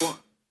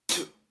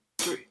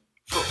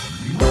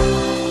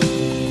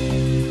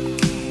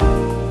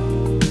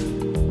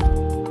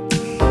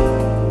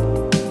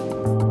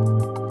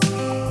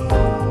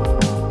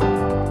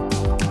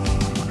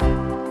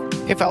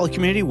Philo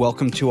community,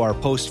 welcome to our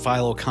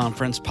post-Philo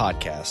conference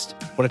podcast.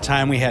 What a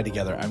time we had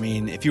together. I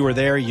mean, if you were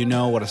there, you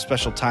know what a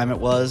special time it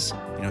was,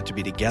 to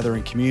be together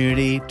in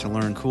community, to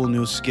learn cool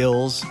new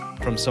skills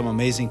from some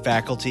amazing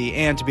faculty,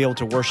 and to be able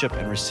to worship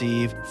and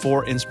receive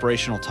 4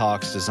 inspirational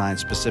talks designed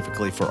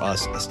specifically for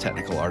us as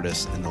technical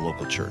artists in the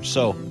local church.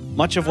 So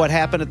much of what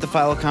happened at the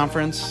Philo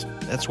conference,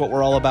 that's what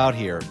we're all about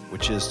here,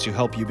 which is to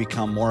help you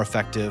become more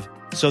effective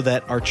so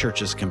that our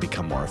churches can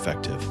become more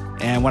effective.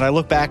 And when I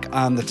look back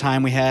on the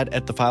time we had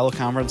at the Philo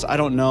conference, I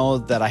don't know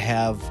that I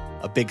have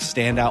a big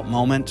standout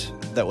moment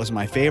that was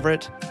my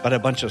favorite, but a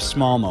bunch of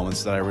small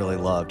moments that I really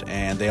loved,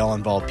 and they all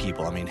involved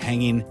people. I mean,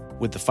 hanging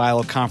with the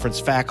Philo conference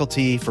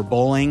faculty for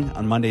bowling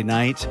on Monday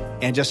night,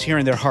 and just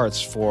hearing their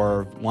hearts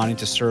for wanting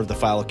to serve the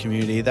Philo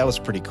community, that was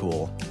pretty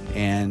cool.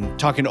 And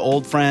talking to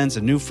old friends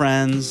and new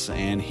friends,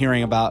 and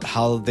hearing about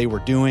how they were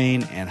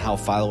doing and how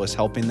Philo was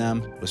helping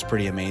them was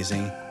pretty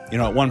amazing.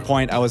 At one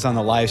point, I was on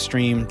the live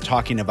stream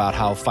talking about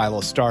how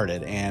Philo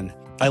started, and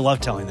I love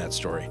telling that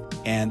story.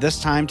 And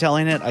this time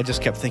telling it, I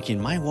just kept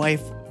thinking, my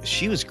wife,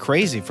 she was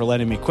crazy for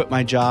letting me quit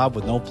my job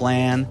with no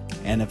plan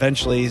and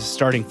eventually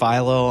starting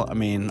Philo. I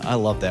mean, I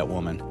love that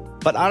woman.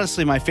 But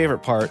honestly, my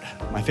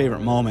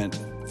favorite moment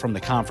from the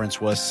conference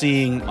was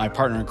seeing my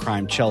partner in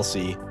crime,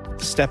 Chelsea,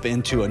 step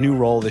into a new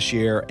role this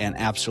year and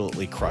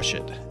absolutely crush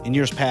it. In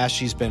years past,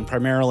 she's been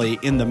primarily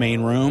in the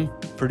main room,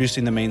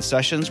 producing the main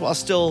sessions, while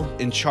still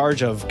in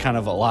charge of kind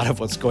of a lot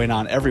of what's going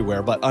on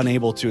everywhere, but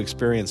unable to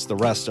experience the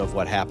rest of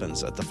what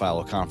happens at the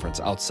Philo conference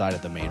outside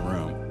of the main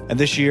room. And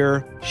this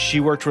year, she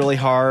worked really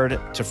hard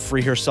to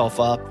free herself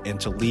up and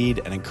to lead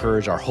and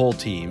encourage our whole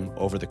team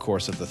over the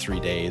course of the 3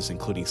 days,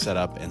 including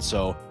setup. And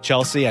so,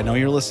 Chelsea, I know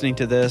you're listening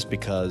to this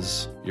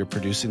because you're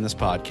producing this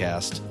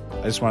podcast.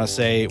 I just want to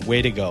say,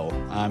 way to go.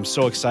 I'm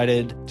so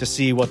excited to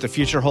see what the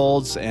future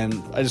holds, and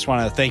I just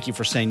want to thank you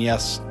for saying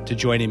yes to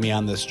joining me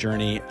on this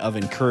journey of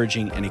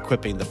encouraging and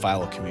equipping the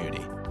Philo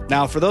community.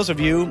 Now, for those of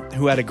you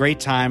who had a great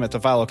time at the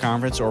Philo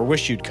conference or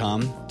wish you'd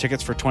come,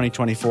 tickets for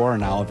 2024 are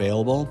now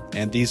available,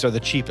 and these are the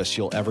cheapest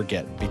you'll ever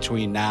get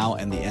between now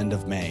and the end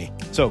of May.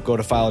 So go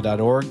to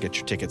philo.org, get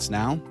your tickets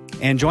now,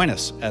 and join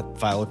us at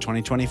Philo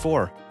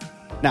 2024.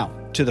 Now,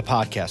 to the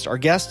podcast. Our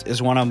guest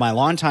is one of my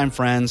longtime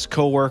friends,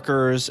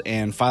 co-workers,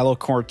 and Philo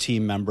core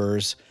team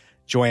members,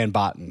 Joanne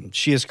Botten.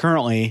 She is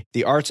currently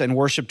the Arts and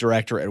Worship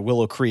Director at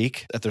Willow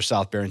Creek at their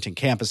South Barrington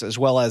campus, as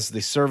well as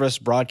the Service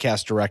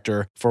Broadcast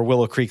Director for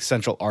Willow Creek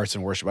Central Arts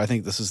and Worship. I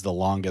think this is the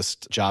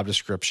longest job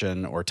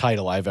description or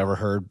title I've ever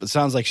heard, but it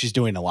sounds like she's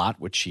doing a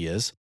lot, which she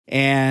is.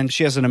 And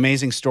she has an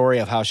amazing story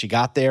of how she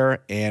got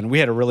there, and we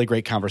had a really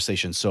great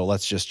conversation, so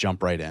let's just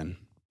jump right in.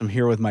 I'm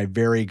here with my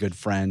very good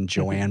friend,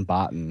 Joanne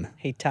Botten.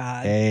 Hey,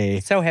 Todd. Hey.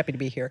 So happy to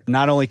be here.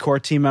 Not only core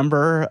team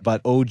member,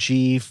 but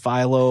OG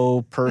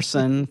Philo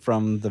person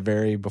from the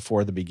very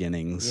before the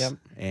beginnings. Yep.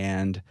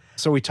 And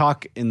so we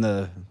talk in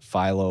the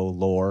Philo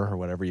lore, or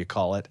whatever you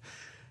call it,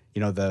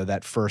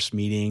 that first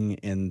meeting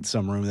in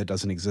some room that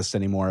doesn't exist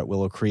anymore at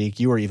Willow Creek.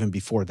 You were even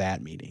before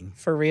that meeting.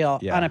 For real.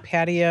 Yeah. On a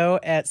patio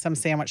at some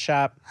sandwich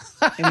shop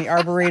in the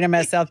Arboretum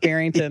at South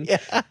Barrington.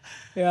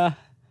 Yeah.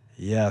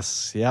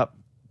 Yes. Yep.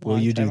 Will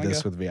you do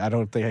this with me? I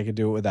don't think I could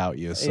do it without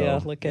you. So,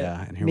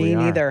 and here me we are.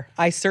 neither.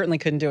 I certainly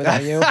couldn't do it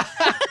without you.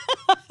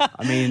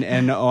 I mean,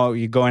 and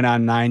you're going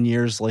on 9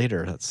 years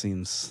later. That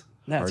seems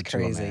hard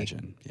crazy. To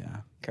imagine. Yeah.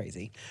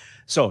 Crazy.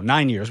 So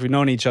 9 years. We've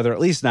known each other at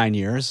least 9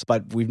 years,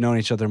 but we've known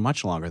each other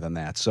much longer than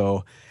that.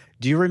 So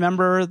do you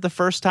remember the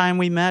first time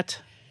we met?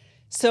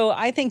 So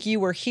I think you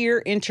were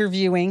here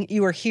interviewing.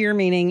 You were here,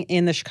 meaning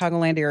in the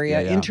Chicagoland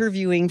area,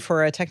 interviewing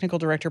for a technical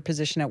director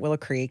position at Willow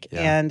Creek. Yeah.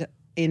 And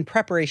in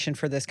preparation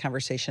for this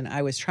conversation,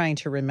 I was trying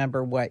to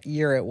remember what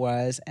year it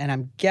was, and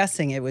I'm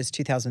guessing it was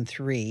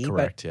 2003.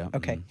 Correct, yeah.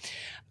 Okay. Mm-hmm.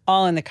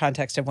 All in the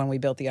context of when we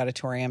built the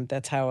auditorium.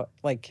 That's how,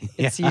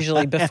 it's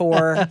usually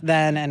before,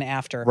 then, and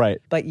after. Right.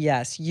 But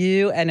yes,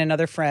 you and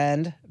another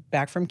friend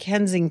back from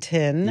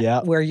Kensington,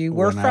 where you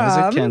were from. I was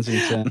at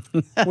Kensington.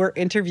 Were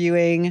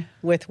interviewing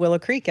with Willow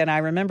Creek, and I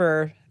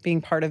remember being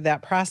part of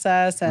that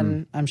process,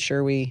 and I'm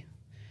sure we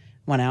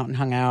went out and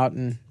hung out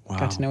and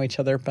got to know each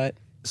other, but...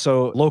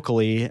 So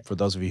locally, for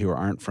those of you who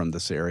aren't from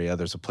this area,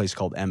 there's a place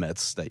called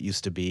Emmett's that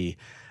used to be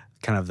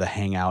kind of the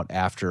hangout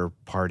after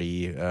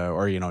party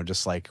or,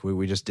 just like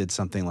we just did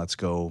something, let's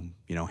go,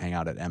 hang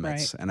out at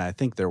Emmett's. Right. And I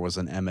think there was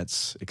an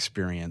Emmett's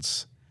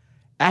experience.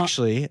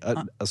 Actually,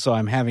 so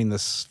I'm having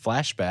this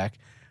flashback.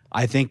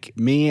 I think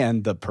me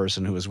and the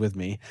person who was with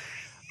me,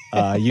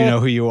 you know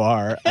who you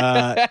are,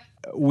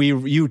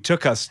 you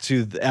took us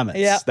to the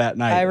Emmett's that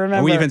night. I remember.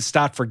 And we even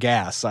stopped for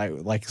gas.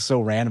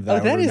 So random that I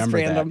remember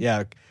is random. that.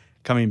 Yeah.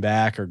 Coming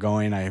back or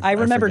going, I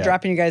remember forget.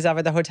 dropping you guys off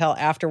at the hotel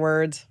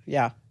afterwards.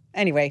 Yeah.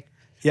 Anyway,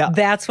 Yeah.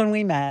 That's when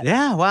we met.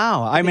 Yeah,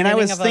 wow. I mean, I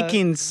was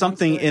thinking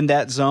something in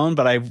that zone,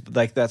 but I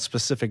like that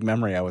specific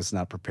memory I was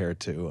not prepared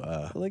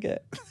to. Look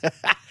at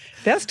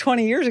that's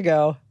 20 years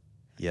ago.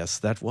 Yes,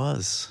 that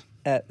was.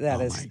 My gosh.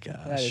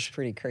 That is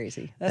pretty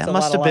crazy. That's that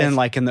must have been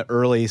like in the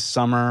early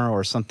summer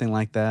or something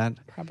like that.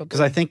 Probably. Because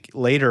I think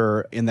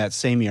later in that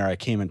same year, I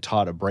came and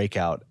taught a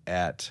breakout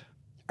at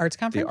Arts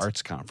conference? The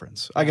arts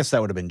conference. I guess that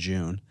would have been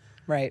June.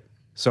 Right.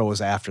 So it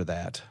was after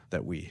that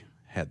we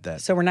had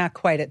that. So we're not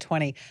quite at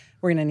 20.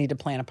 We're going to need to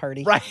plan a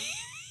party. Right.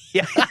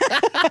 Yeah.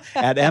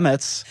 At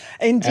Emmett's.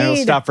 Indeed. And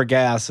we'll stop for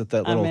gas at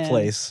that little in.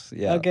 place.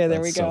 Yeah. Okay,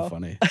 there we go. So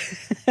funny.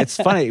 It's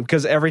funny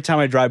because every time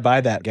I drive by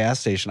that gas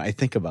station, I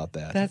think about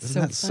that.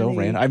 Isn't that so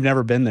random? I've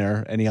never been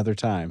there any other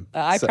time.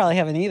 I probably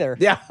haven't either.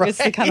 Yeah, right.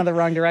 It's kind of the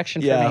wrong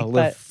direction for me. Yeah,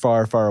 live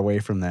far, far away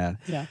from that.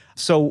 Yeah.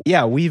 So,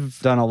 we've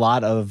done a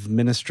lot of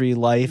ministry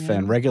life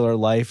and regular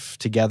life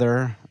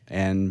together.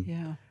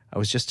 And I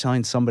was just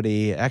telling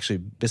somebody, actually,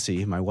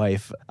 Bissy, my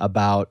wife,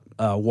 about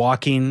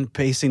walking,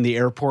 pacing the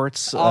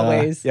airports.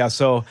 Always.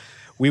 So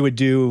we would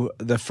do,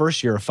 the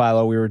first year of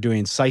Philo, we were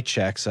doing site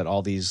checks at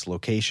all these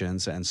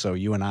locations. And so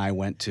you and I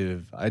went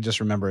to, I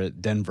just remember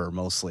at Denver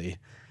mostly.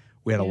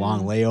 We had a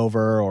long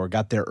layover or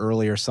got there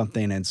early or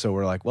something. And so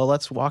we're like, well,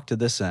 let's walk to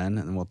this end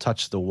and we'll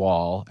touch the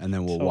wall and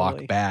then we'll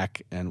walk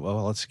back and,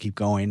 let's keep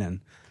going. And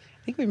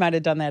I think we might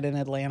have done that in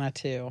Atlanta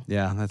too.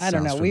 Yeah, that I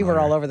don't know. sounds We were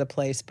familiar. all over the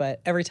place, but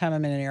every time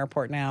I'm in an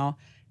airport now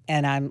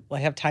and I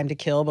have time to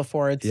kill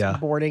before it's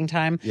boarding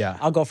time,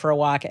 I'll go for a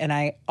walk and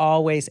I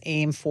always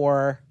aim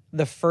for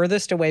the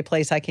furthest away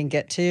place I can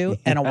get to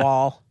and a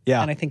wall.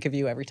 Yeah. And I think of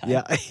you every time.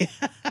 Yeah.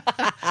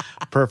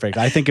 Perfect.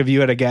 I think of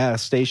you at a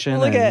gas station.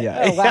 Look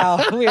oh,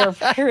 wow. We are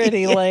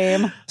pretty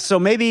lame. So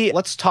maybe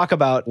let's talk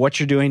about what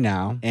you're doing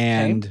now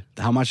and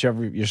how much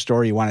of your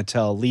story you want to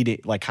tell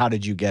leading, like how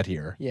did you get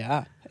here?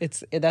 Yeah.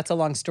 That's a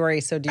long story.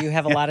 So do you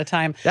have a lot of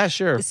time? Yeah,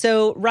 sure.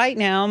 So right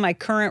now, my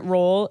current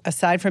role,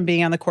 aside from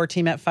being on the core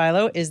team at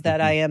Philo, is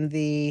that I am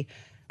the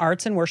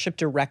Arts and Worship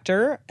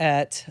Director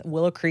at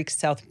Willow Creek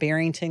South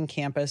Barrington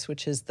campus,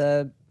 which is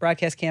the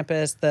broadcast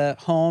campus, the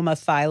home of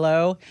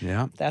Philo.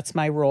 Yeah. That's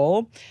my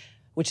role,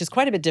 which is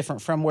quite a bit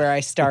different from where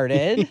I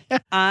started.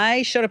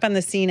 I showed up on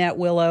the scene at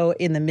Willow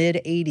in the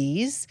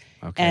mid-'80s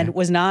and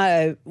was not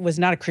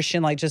a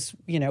Christian, like just,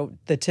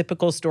 the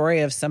typical story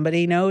of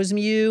somebody knows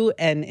you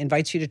and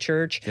invites you to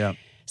church. Yeah.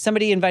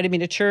 Somebody invited me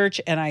to church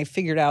and I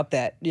figured out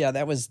that,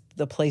 that was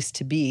the place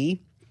to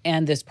be.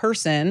 And this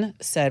person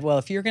said, well,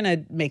 if you're going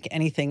to make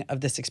anything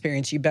of this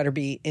experience, you better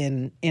be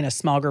in a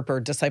small group or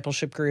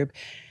discipleship group.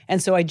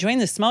 And so I joined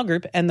the small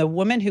group, and the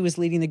woman who was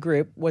leading the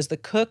group was the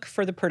cook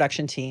for the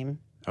production team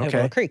at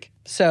Willow Creek.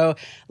 So a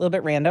little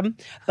bit random,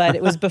 but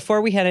it was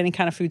before we had any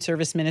kind of food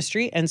service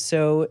ministry. And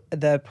so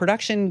the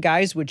production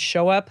guys would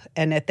show up,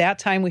 and at that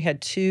time we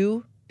had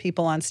 2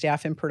 people on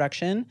staff in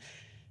production.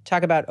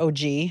 Talk about OG,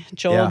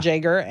 Joel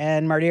Jager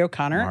and Marty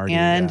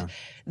O'Connor.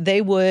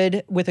 They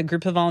would, with a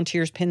group of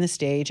volunteers, pin the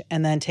stage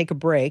and then take a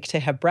break to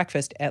have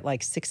breakfast at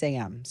like 6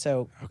 a.m.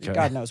 So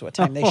God knows what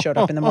time they showed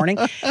up in the morning.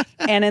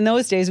 And in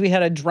those days, we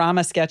had a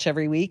drama sketch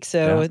every week.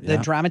 So the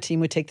drama team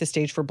would take the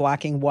stage for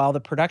blocking while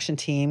the production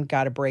team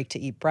got a break to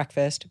eat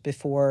breakfast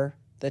before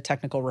the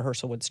technical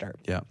rehearsal would start.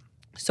 Yeah.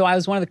 So I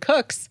was one of the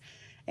cooks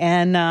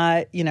and,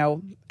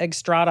 egg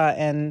strata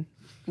and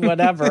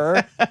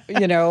whatever,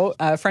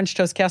 French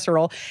toast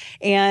casserole.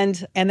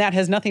 And that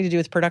has nothing to do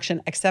with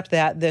production, except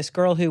that this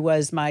girl who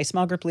was my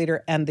small group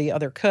leader and the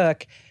other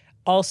cook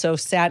also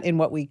sat in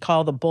what we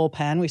call the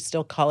bullpen. We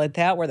still call it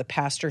that, where the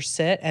pastors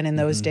sit. And in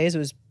those days, it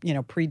was,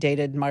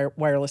 predated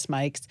wireless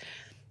mics.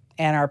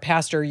 And our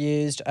pastor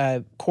used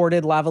a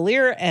corded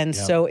lavalier. And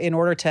so in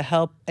order to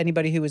help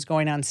anybody who was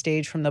going on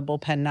stage from the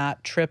bullpen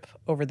not trip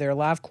over their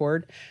lav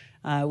cord,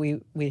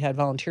 we had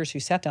volunteers who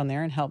sat down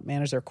there and helped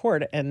manage their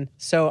cord. And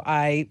so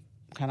I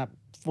kind of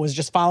was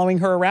just following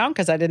her around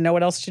because I didn't know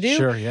what else to do.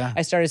 Sure, yeah.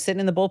 I started sitting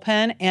in the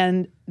bullpen.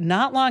 And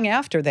not long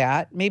after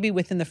that, maybe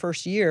within the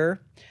first year,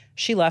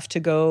 she left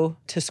to go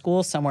to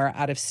school somewhere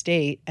out of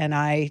state. And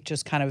I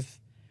just kind of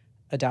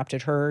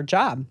adopted her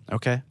job.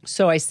 Okay.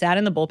 So I sat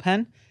in the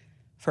bullpen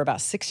for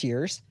about 6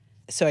 years.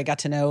 So I got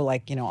to know,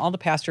 all the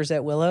pastors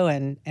at Willow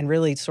and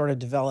really sort of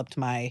developed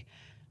my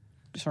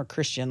sort of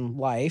Christian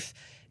life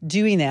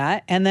doing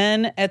that. And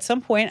then at some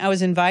point I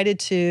was invited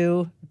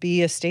to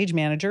be a stage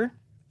manager.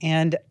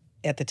 And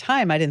at the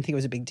time I didn't think it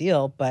was a big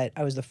deal, but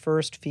I was the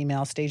first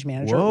female stage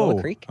manager at Willow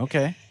Creek.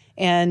 Okay.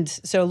 And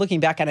so looking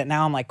back at it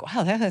now, I'm like,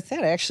 wow, that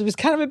actually was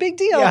kind of a big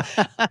deal. Yeah.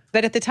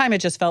 But at the time it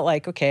just felt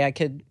like, okay, I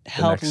could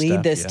help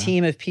lead this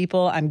team of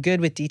people. I'm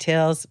good with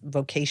details.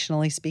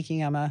 Vocationally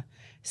speaking, I'm a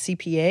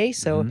CPA.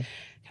 So kind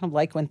of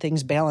like when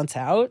things balance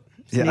out.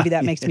 So maybe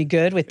that makes me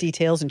good with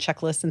details and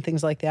checklists and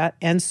things like that.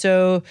 And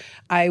so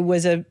I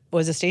was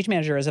a stage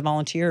manager as a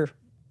volunteer a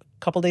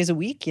couple days a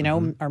week,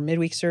 our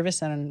midweek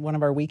service and one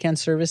of our weekend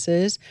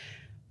services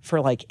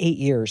for 8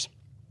 years.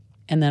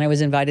 And then I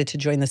was invited to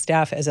join the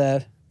staff as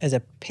a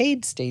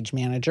paid stage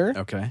manager.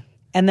 Okay.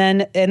 And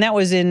that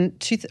was in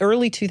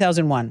early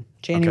 2001,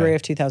 January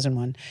of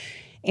 2001.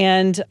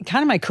 And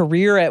kind of my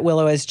career at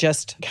Willow has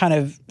just kind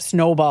of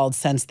snowballed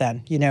since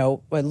then. I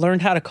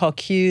learned how to call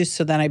cues,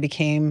 so then I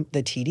became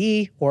the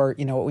TD, or,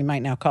 what we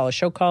might now call a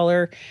show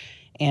caller,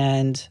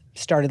 and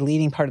started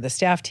leading part of the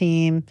staff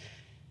team,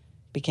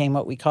 became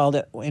what we called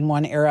it in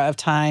one era of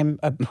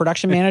time, a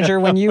production manager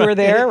when you were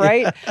there,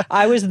 right?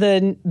 I was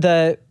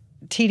the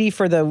TD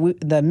for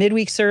the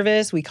midweek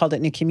service. We called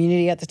it New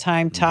Community at the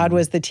time. Todd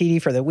was the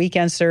TD for the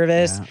weekend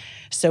service. Yeah.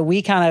 So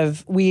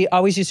we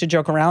always used to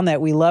joke around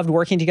that we loved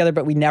working together,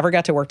 but we never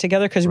got to work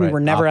together because we were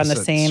never on the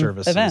same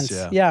services, events.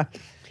 Yeah.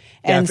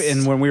 And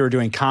when we were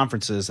doing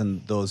conferences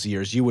in those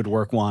years, you would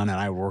work one and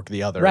I would work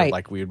the other. Right.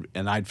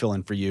 And I'd fill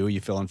in for you,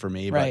 you fill in for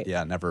me, but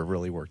never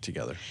really worked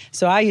together.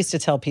 So I used to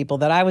tell people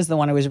that I was the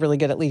one who was really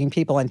good at leading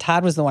people, and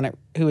Todd was the one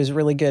who was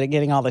really good at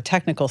getting all the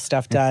technical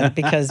stuff done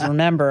because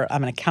remember,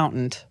 I'm an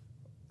accountant.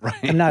 Right.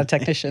 I'm not a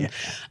technician.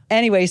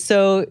 Anyway,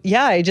 so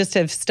I just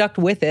have stuck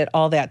with it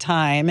all that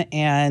time,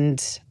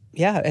 and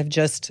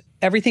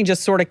everything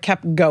just sort of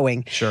kept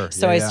going. Sure.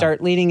 So I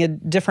start leading a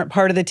different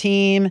part of the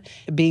team,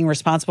 being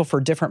responsible for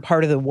a different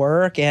part of the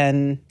work.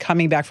 And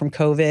coming back from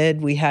COVID,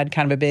 we had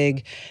kind of a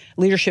big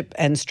leadership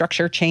and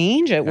structure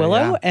change at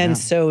Willow.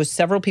 So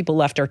several people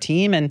left our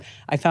team, and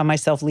I found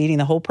myself leading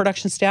the whole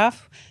production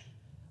staff,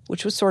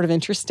 which was sort of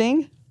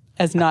interesting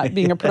as not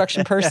being a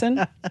production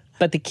person.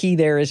 But the key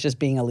there is just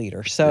being a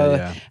leader.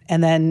 So,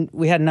 and then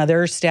we had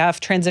another staff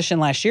transition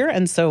last year.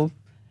 And so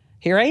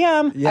here I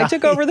am. I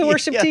took over the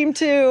worship team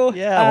too.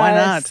 Yeah, why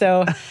not?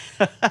 So,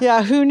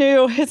 who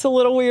knew? It's a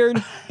little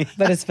weird,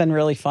 but it's been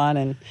really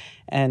fun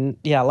and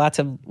lots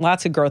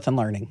of growth and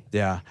learning.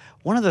 Yeah.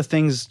 One of the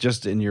things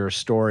just in your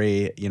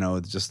story,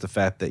 just the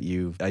fact that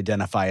you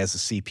identify as a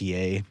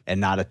CPA and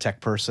not a tech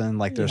person,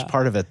 like there's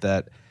part of it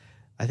that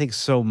I think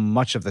so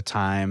much of the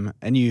time,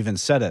 and you even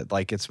said it,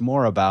 like it's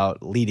more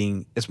about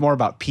leading, it's more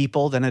about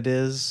people than it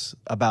is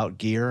about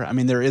gear. I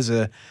mean, there is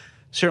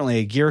certainly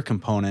a gear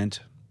component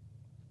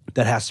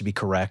that has to be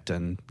correct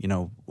and,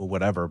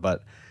 whatever.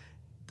 But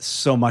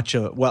so much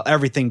of,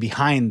 everything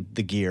behind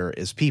the gear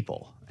is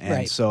people.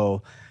 And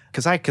so,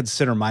 because I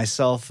consider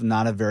myself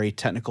not a very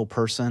technical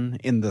person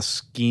in the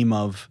scheme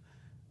of,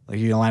 like,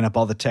 you line up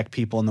all the tech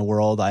people in the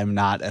world, I'm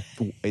not at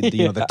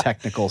the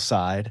technical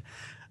side.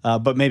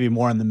 But maybe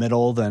more in the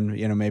middle than,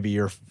 maybe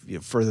you're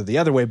further the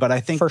other way. But I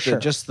think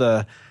just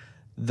the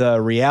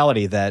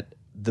reality that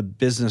the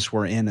business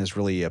we're in is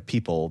really a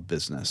people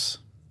business.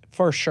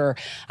 For sure.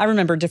 I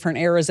remember different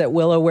eras at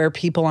Willow where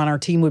people on our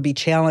team would be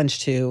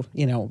challenged to,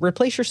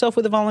 replace yourself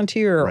with a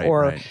volunteer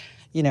or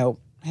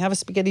have a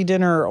spaghetti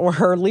dinner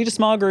or lead a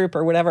small group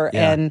or whatever.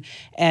 Yeah.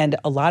 And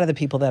a lot of the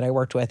people that I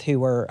worked with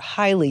who were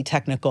highly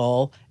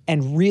technical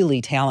and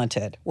really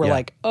talented were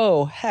like,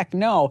 oh, heck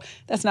no,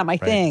 that's not my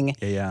thing.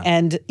 Yeah.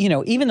 And,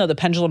 even though the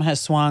pendulum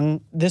has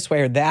swung this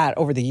way or that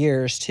over the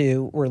years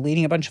to we're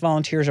leading a bunch of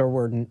volunteers or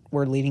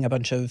we're leading a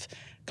bunch of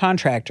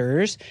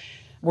contractors,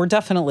 we're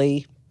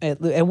definitely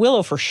at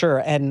Willow for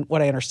sure, and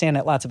what I understand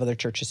at lots of other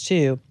churches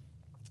too,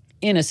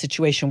 in a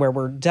situation where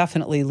we're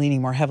definitely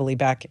leaning more heavily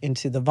back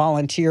into the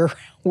volunteer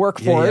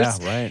workforce.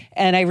 Yeah, right.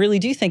 And I really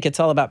do think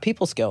it's all about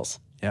people skills.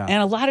 Yeah.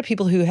 And a lot of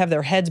people who have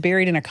their heads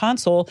buried in a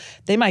console,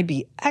 they might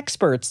be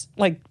experts,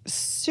 like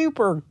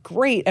super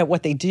great at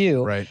what they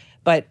do. Right.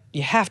 But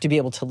you have to be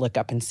able to look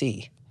up and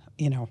see,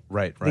 the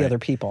other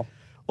people.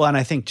 Well, and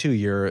I think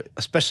too,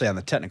 especially on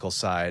the technical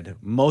side,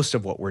 most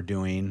of what we're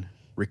doing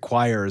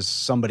requires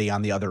somebody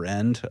on the other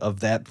end of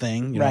that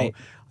thing, on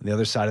the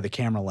other side of the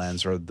camera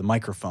lens or the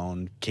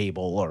microphone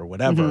cable or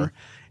whatever. Mm-hmm.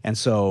 And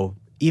so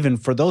even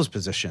for those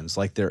positions,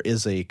 like there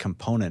is a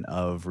component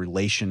of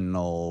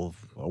relational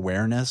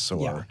awareness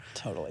or,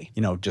 totally.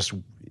 Just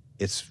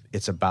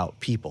it's about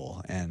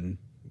people and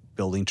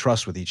building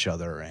trust with each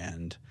other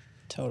and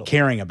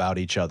caring about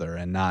each other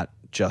and not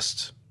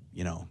just,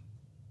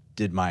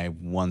 did my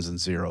ones and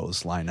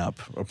zeros line up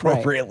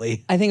appropriately?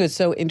 Right. I think it's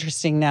so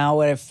interesting now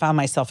when I've found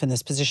myself in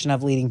this position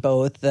of leading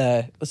both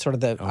the sort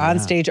of the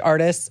onstage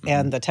artists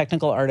and the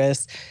technical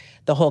artists.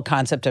 The whole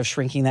concept of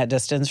shrinking that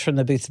distance from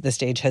the booth to the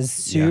stage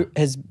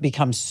has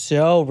become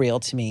so real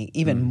to me,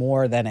 even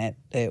more than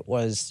it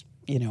was,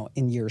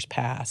 in years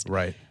past.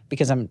 Right.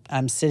 Because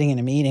I'm sitting in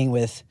a meeting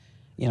with,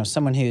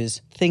 someone who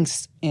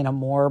thinks in a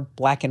more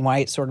black and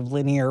white sort of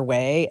linear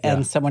way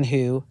and someone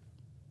who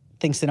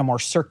thinks in a more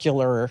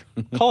circular,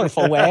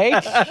 colorful way.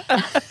 Is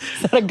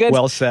that a good,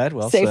 well said,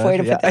 safe way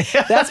to put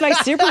that? That's my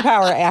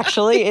superpower.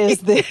 Actually, is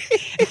the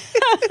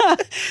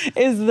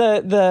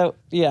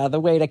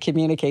way to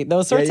communicate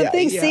those sorts of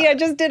things. Yeah. See, I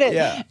just did it.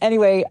 Yeah.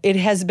 Anyway, it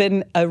has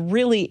been a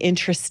really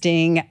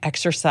interesting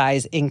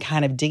exercise in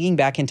kind of digging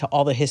back into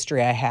all the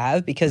history I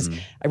have because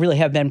I really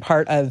have been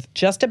part of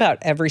just about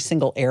every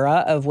single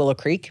era of Willow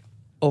Creek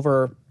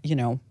over,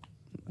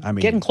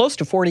 getting close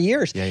to 40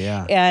 years.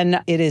 Yeah.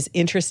 And it is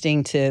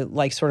interesting to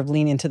sort of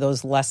lean into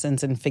those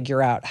lessons and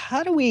figure out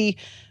how do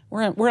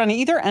we're on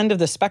either end of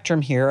the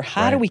spectrum here.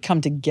 How do we come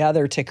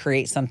together to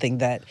create something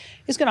that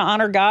is going to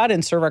honor God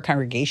and serve our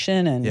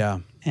congregation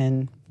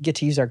and get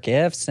to use our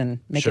gifts and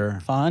make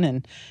it fun.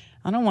 And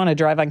I don't want to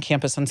drive on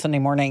campus on Sunday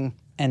morning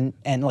and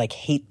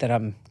hate that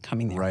I'm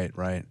coming there.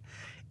 Right.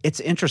 It's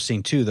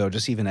interesting too, though,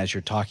 just even as you're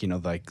talking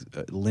of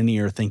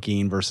linear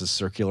thinking versus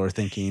circular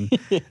thinking.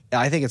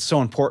 I think it's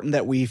so important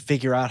that we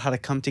figure out how to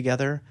come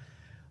together.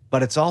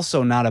 But it's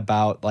also not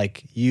about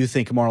you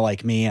think more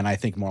like me and I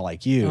think more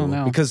like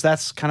you, because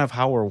that's kind of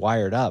how we're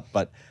wired up.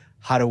 But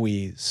how do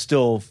we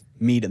still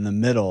meet in the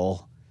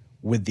middle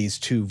with these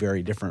two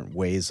very different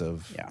ways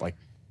of like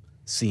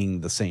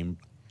seeing the same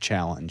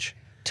challenge.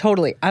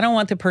 Totally. I don't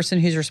want the person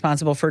who's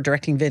responsible for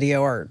directing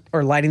video or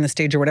lighting the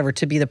stage or whatever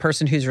to be the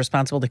person who's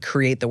responsible to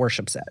create the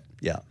worship set.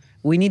 Yeah.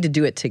 We need to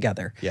do it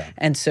together. Yeah.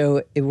 And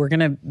so if we're going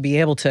to be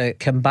able to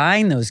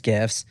combine those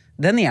gifts,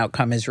 then the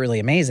outcome is really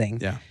amazing.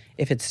 Yeah.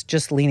 If it's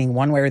just leaning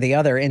one way or the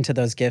other into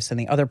those gifts and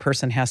the other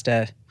person has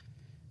to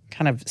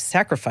kind of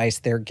sacrifice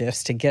their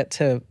gifts to get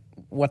to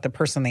what the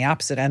person on the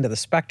opposite end of the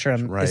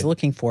spectrum is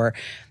looking for,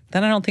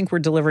 then I don't think we're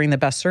delivering the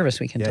best service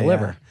we can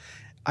deliver. Yeah.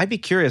 I'd be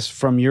curious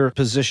from your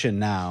position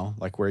now,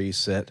 like where you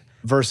sit,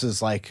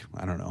 versus like,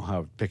 I don't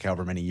know, pick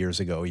however many years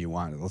ago you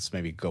want. Let's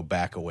maybe go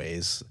back a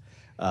ways,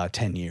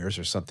 10 years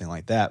or something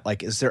like that.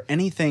 Like, is there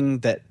anything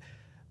that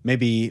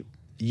maybe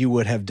you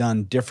would have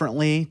done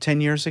differently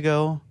 10 years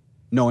ago,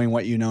 knowing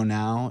what you know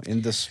now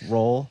in this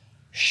role?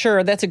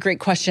 Sure, that's a great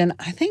question.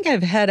 I think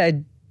I've had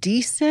a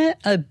decent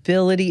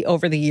ability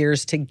over the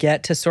years to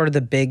get to sort of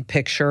the big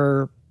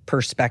picture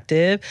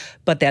perspective,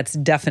 but that's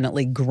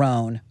definitely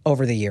grown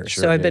over the years.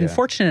 Sure, so I've been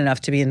fortunate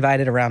enough to be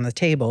invited around the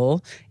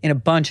table in a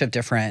bunch of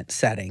different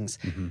settings.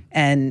 Mm-hmm.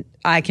 And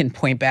I can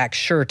point back,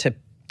 to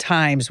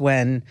times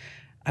when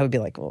I would be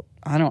like, well,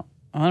 I don't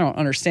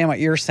understand what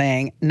you're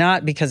saying,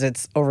 not because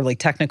it's overly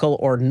technical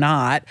or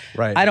not.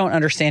 Right. I don't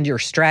understand your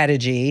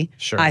strategy.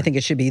 Sure. I think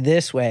it should be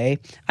this way.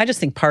 I just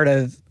think part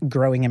of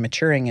growing and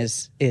maturing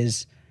is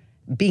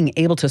being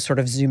able to sort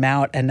of zoom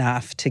out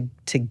enough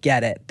to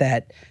get it,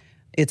 that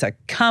it's a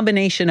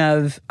combination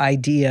of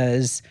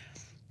ideas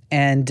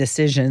and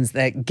decisions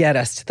that get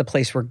us to the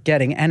place we're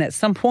getting. And at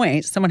some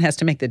point, someone has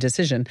to make the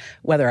decision,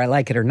 whether I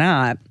like it or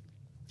not.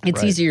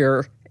 It's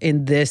easier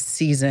in this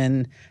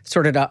season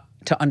sort of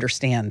to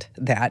understand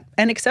that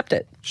and accept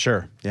it.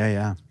 Sure.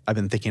 Yeah. I've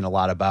been thinking a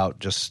lot about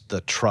just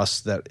the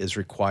trust that is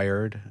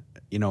required,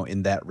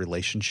 in that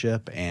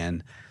relationship,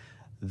 and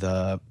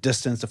the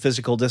distance, the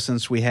physical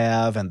distance we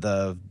have, and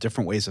the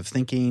different ways of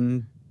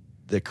thinking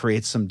that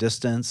creates some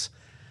distance,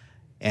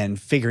 and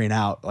figuring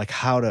out like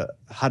how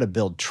to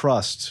build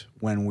trust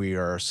when we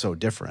are so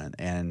different,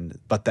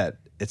 but that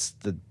it's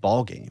the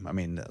ball game. I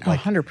mean, like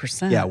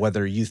 100%. Yeah,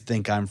 whether you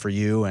think I'm for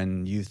you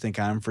and you think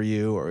I'm for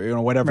you, or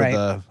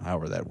whatever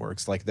however that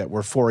works, like that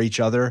we're for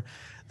each other,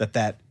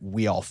 that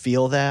we all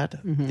feel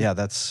that. Mm-hmm. Yeah,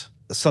 that's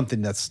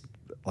something that's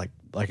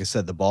like I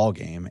said, the ball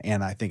game,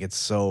 and I think it's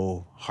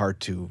so hard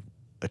to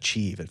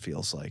achieve, it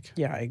feels like.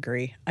 Yeah, I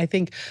agree. I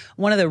think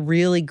one of the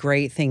really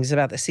great things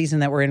about the season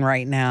that we're in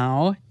right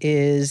now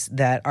is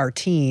that our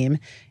team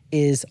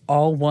is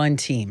all one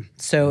team.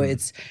 So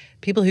it's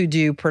people who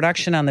do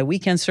production on the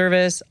weekend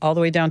service, all the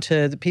way down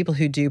to the people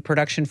who do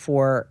production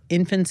for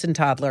infants and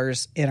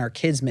toddlers in our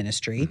kids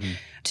ministry,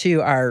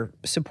 to our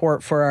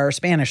support for our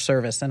Spanish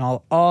service and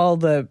all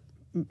the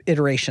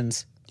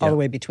iterations all the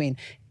way between,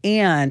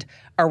 and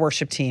our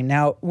worship team.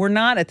 Now, we're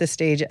not at the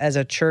stage as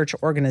a church,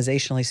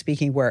 organizationally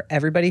speaking, where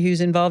everybody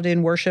who's involved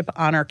in worship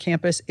on our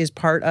campus is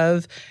part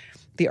of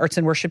the arts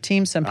and worship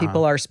team. Some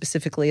people are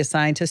specifically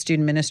assigned to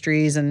student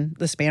ministries and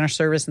the Spanish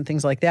service and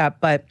things like that.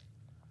 But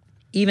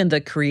even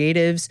the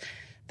creatives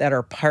that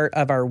are part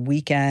of our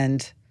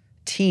weekend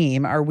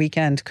team, our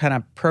weekend kind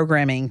of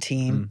programming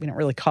team, we don't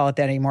really call it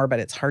that anymore, but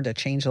it's hard to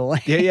change the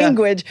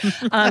language.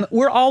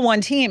 We're all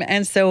one team.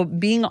 And so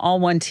being all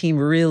one team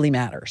really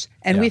matters.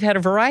 And we've had a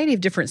variety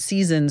of different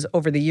seasons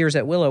over the years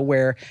at Willow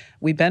where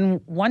we've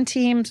been one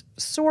team,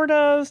 sort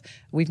of.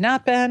 We've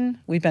not been.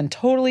 We've been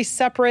totally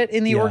separate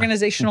in the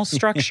organizational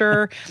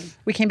structure.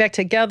 We came back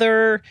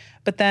together,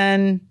 but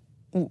then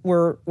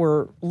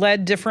we're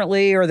led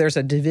differently, or there's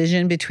a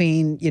division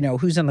between,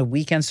 who's on the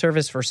weekend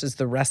service versus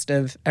the rest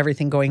of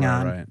everything going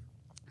on. Right.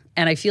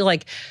 And I feel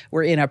like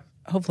we're in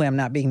hopefully I'm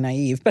not being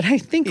naive, but I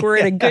think we're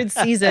in a good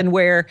season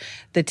where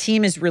the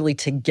team is really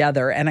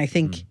together. And I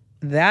think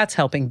that's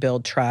helping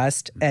build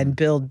trust and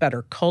build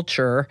better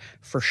culture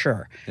for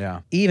sure.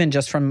 Yeah. Even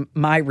just from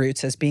my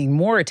roots as being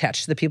more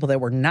attached to the people that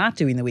were not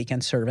doing the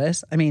weekend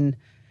service. I mean,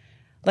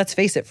 let's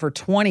face it, for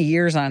 20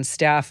 years on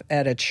staff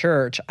at a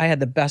church, I had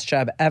the best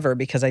job ever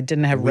because I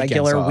didn't have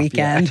regular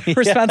weekend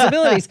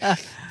responsibilities.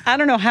 I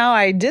don't know how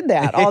I did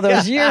that all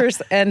those years,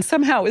 and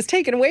somehow it was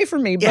taken away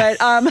from me. But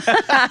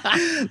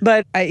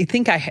but I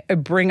think I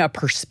bring a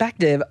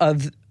perspective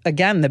of,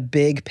 again, the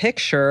big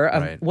picture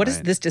of what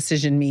does this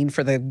decision mean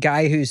for the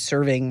guy who's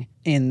serving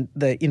in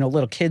the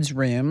little kids'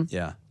 room?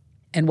 Yeah.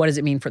 And what does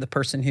it mean for the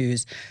person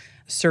who's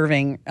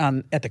serving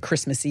at the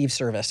Christmas Eve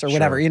service or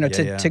whatever,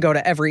 to go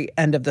to every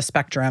end of the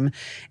spectrum.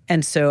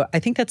 And so I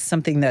think that's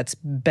something that's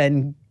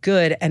been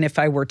good. And if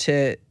I were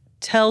to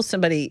tell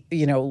somebody,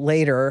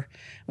 later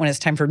when it's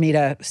time for me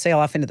to sail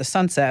off into the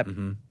sunset,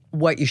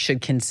 what you should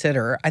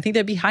consider, I think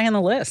that'd be high on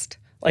the list.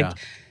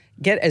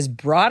 Get as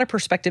broad a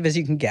perspective as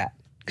you can get,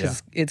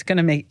 because it's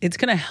going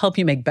to help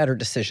you make better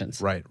decisions.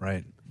 Right.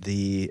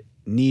 The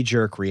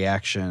knee-jerk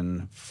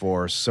reaction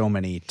for so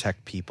many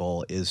tech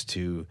people is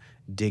to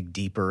dig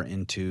deeper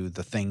into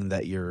the thing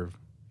that you're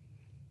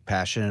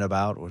passionate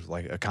about, with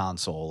like a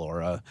console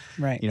or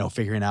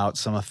figuring out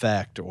some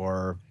effect,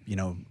 or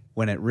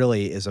when it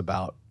really is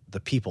about the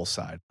people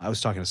side. I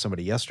was talking to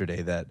somebody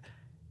yesterday that,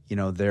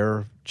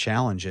 their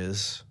challenge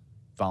is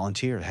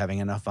having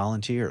enough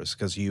volunteers,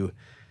 because you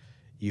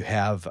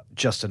have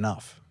just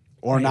enough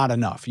or not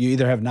enough. You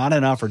either have not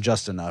enough or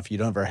just enough. You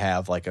don't ever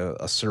have like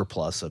a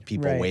surplus of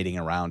people waiting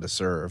around to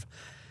serve.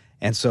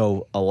 And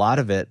so a lot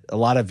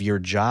of your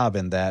job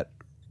in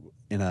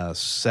a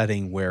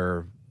setting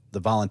where the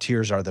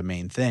volunteers are the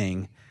main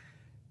thing,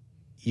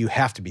 you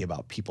have to be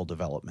about people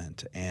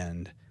development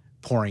and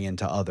pouring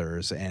into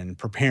others and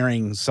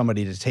preparing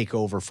somebody to take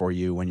over for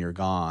you when you're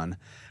gone.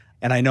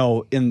 And I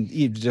know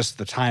in just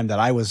the time that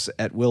I was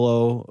at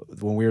Willow,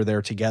 when we were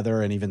there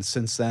together, and even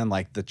since then,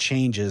 like the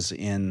changes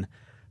in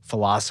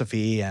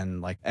philosophy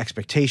and like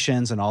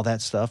expectations and all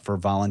that stuff for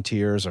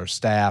volunteers or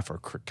staff or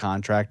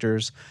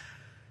contractors,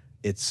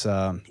 it's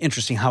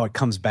interesting how it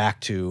comes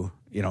back to,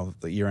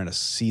 you're in a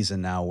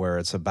season now where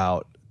it's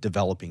about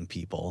developing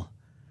people.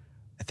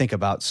 I think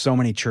about so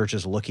many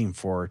churches looking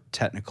for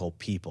technical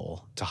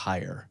people to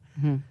hire,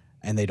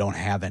 and they don't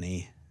have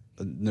any.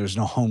 There's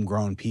no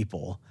homegrown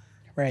people.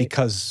 Right.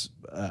 Because,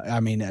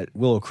 at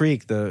Willow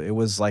Creek, it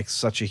was like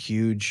such a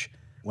huge,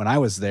 when I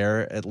was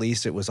there, at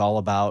least it was all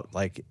about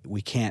like,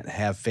 we can't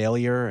have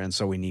failure. And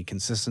so we need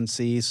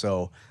consistency.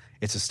 So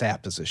it's a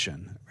staff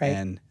position. Right.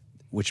 And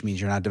which means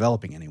you're not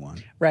developing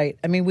anyone. Right.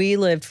 We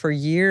lived for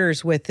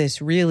years with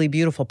this really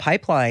beautiful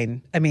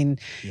pipeline.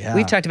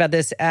 We've talked about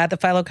this at the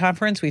Philo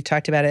conference. We've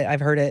talked about it.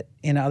 I've heard it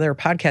in other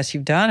podcasts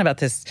you've done about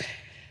this.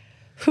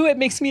 It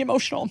makes me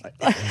emotional.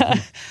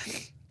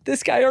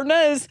 This guy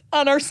Ernest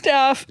on our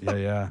staff,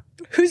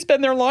 who's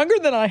been there longer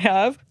than I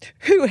have,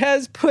 who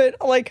has put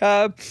like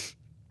a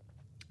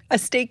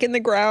stake in the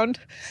ground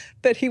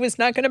that he was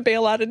not going to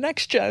bail out of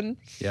Next Gen.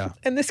 Yeah.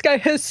 And this guy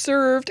has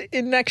served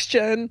in Next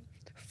Gen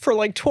for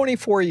like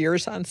 24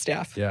 years on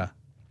staff. Yeah.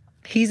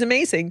 He's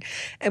amazing.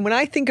 And when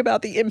I think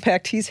about the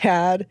impact he's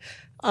had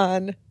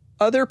on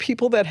other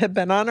people that have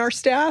been on our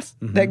staff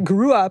that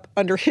grew up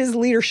under his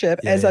leadership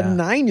as a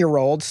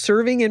 9-year-old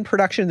serving in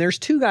production. There's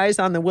 2 guys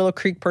on the Willow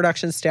Creek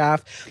production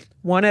staff,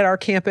 one at our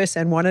campus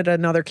and one at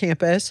another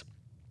campus,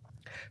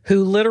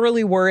 who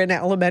literally were in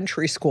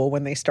elementary school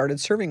when they started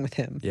serving with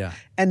him. Yeah.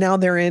 And now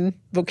they're in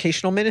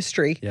vocational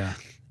ministry. Yeah.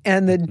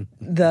 And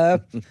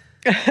the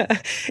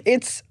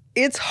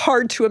it's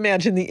hard to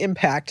imagine the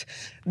impact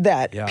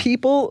that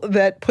people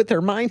that put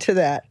their mind to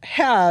that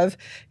have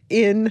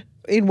in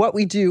what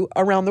we do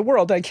around the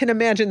world. I can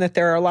imagine that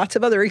there are lots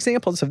of other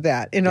examples of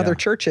that in other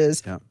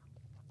churches. Yeah.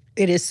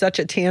 It is such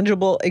a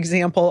tangible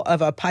example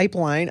of a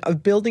pipeline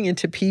of building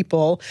into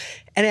people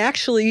and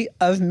actually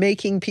of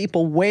making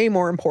people way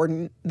more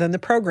important than the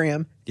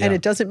program. Yeah. And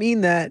it doesn't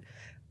mean that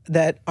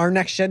our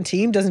Next Gen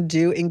team doesn't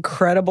do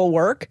incredible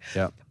work,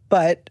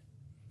 but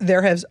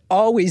there has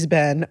always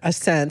been a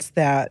sense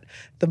that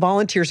the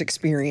volunteers'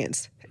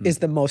 experience is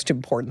the most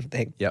important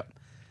thing. Yep.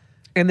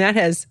 And that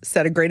has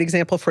set a great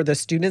example for the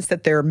students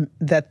that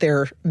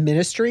they're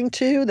ministering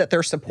to, that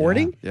they're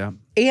supporting,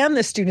 and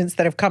the students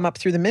that have come up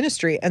through the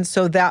ministry. And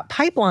so that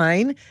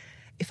pipeline,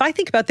 if I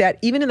think about that,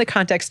 even in the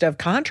context of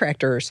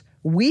contractors,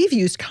 we've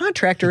used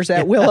contractors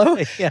at Willow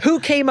who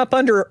came up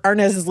under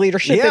Arnez's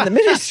leadership in the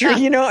ministry.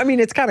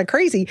 It's kind of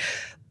crazy.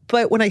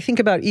 But when I think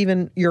about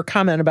even your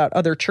comment about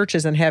other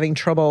churches and having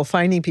trouble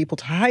finding people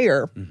to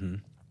hire,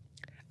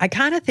 I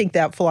kind of think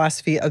that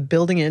philosophy of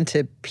building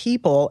into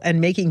people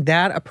and making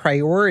that a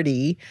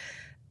priority,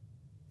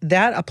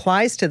 that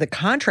applies to the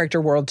contractor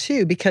world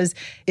too. Because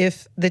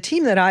if the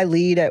team that I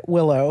lead at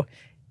Willow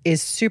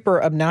is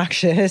super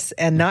obnoxious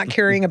and not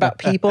caring about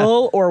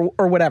people or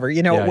whatever,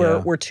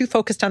 we're too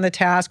focused on the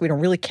task. We don't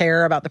really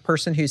care about the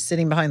person who's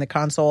sitting behind the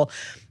console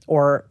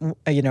or,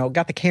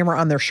 got the camera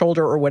on their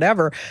shoulder or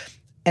whatever.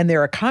 And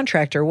they're a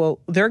contractor, well,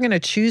 they're going to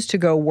choose to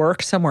go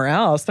work somewhere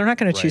else. They're not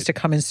going to choose to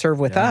come and serve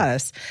with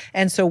us.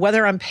 And so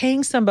whether I'm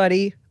paying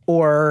somebody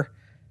or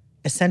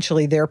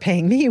essentially they're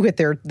paying me with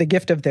the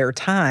gift of their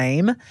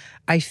time,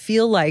 I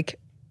feel like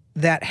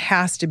that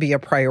has to be a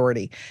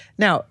priority.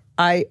 Now,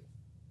 I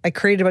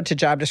created a bunch of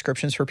job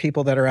descriptions for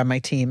people that are on my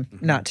team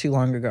not too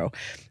long ago.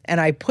 And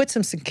I put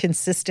some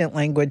consistent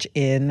language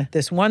in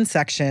this one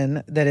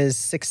section that is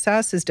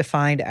success is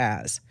defined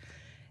as.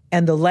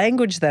 And the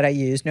language that I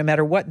used, no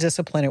matter what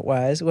discipline it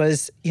was,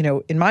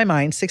 in my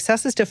mind,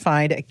 success is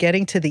defined at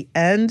getting to the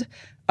end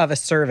of a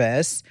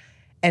service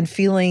and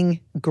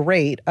feeling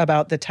great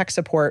about the tech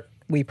support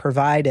we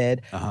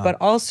provided, but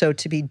also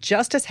to be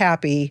just as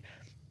happy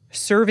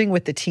serving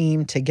with the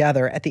team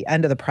together at the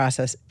end of the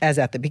process as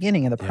at the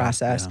beginning of the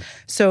process. Yeah.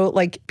 So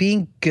like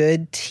being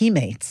good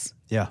teammates.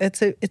 Yeah.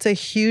 It's a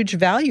huge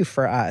value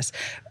for us.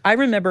 I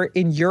remember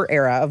in your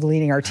era of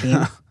leading our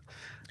team,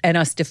 and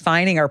us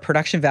defining our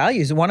production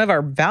values, one of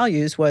our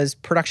values was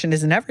production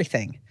isn't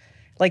everything.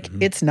 Like,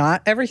 it's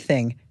not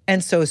everything.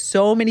 And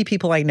so many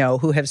people I know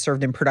who have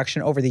served in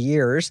production over the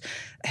years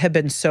have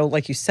been so,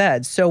 like you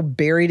said, so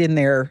buried in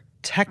their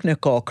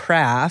technical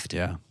craft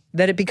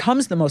that it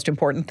becomes the most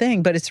important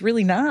thing, but it's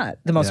really not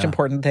the most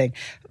important thing.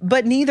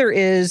 But neither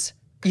is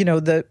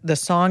the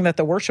song that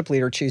the worship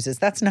leader chooses.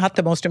 That's not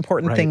the most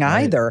important thing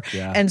either.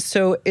 Yeah. And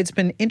so it's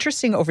been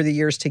interesting over the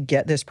years to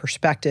get this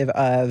perspective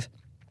of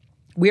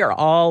we are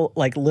all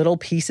like little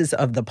pieces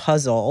of the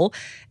puzzle,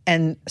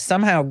 and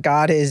somehow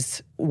God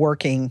is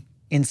working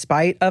in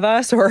spite of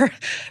us or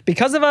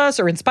because of us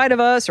or in spite of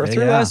us or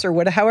through us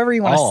or however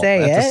you want to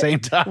say at it. the same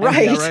time.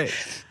 Right. Yeah, right.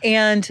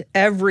 And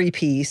every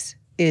piece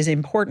is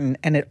important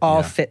and it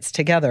all fits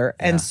together.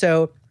 Yeah. And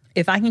so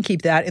if I can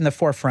keep that in the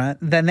forefront,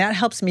 then that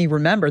helps me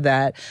remember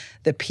that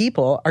the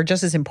people are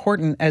just as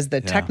important as the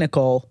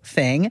technical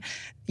thing.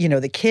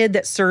 The kid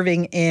that's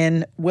serving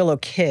in Willow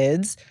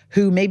Kids,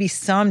 who maybe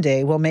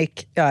someday will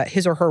make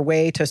his or her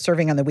way to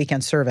serving on the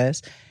weekend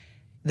service,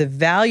 the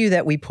value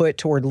that we put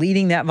toward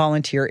leading that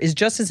volunteer is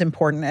just as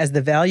important as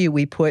the value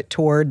we put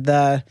toward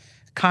the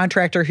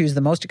contractor who's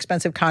the most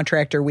expensive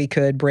contractor we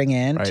could bring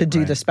in to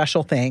do the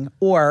special thing,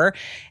 or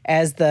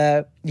as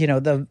the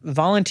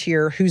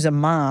volunteer who's a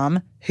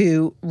mom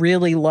who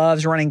really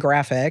loves running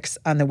graphics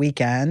on the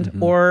weekend,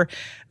 or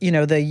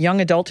the young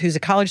adult who's a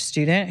college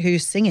student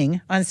who's singing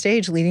on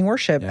stage leading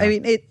worship. I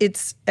mean,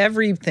 it's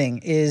everything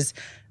is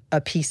a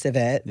piece of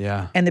it.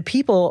 Yeah. And the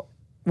people,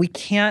 we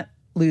can't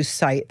lose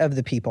sight of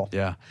the people.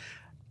 Yeah.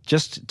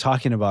 Just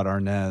talking about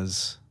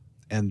Arnez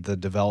and the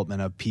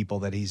development of people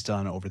that he's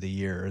done over the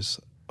years.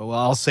 Well,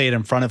 I'll say it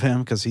in front of him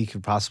because he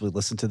could possibly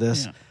listen to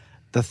this. Yeah.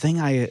 The thing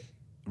I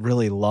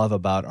really love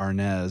about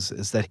Arnez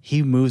is that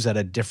he moves at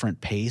a different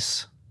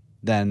pace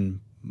than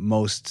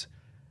most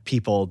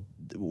people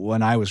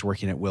when I was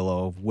working at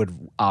Willow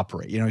would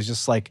operate. He's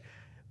just like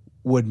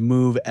would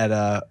move at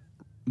a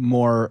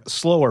more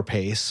slower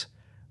pace,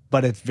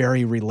 but it's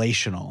very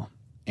relational,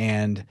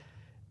 and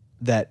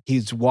that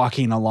he's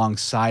walking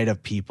alongside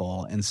of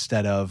people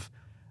instead of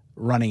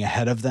running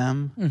ahead of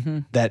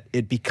them, that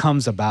it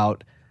becomes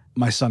about,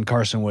 my son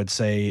Carson would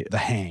say, the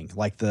hang,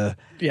 like the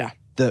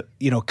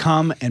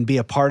come and be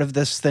a part of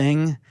this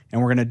thing,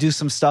 and we're going to do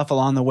some stuff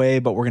along the way,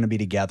 but we're going to be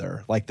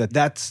together. Like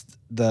that's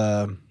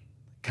the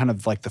kind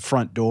of like the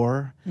front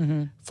door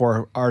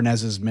for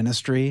Arnez's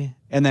ministry.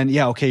 And then,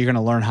 you're going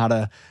to learn how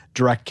to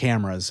direct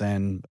cameras.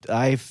 And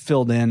I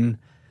filled in,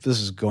 this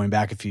is going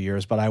back a few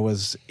years, but I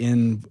was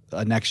in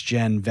a next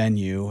gen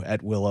venue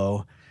at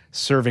Willow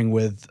serving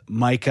with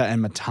Micah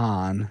and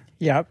Matan,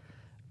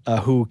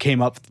 who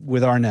came up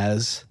with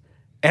Arnez.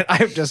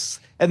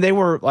 And they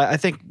were, I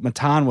think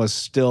Matan was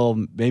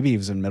still, maybe he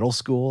was in middle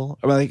school.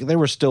 I mean, they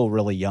were still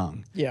really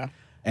young. Yeah.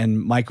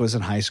 And Mike was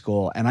in high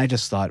school. And I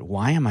just thought,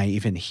 why am I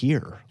even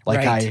here?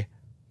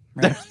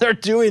 They're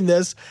doing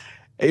this,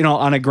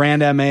 on a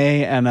Grand MA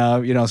and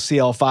a,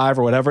 CL5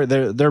 or whatever.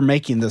 They're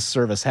making this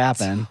service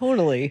happen.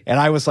 Totally. And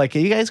I was like,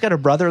 you guys got a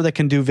brother that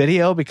can do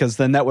video? Because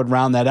then that would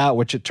round that out,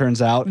 which it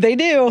turns out. They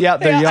do. Yeah,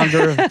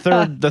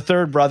 the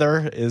third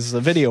brother is a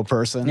video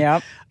person.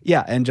 Yep.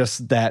 Yeah, and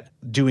just that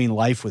doing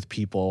life with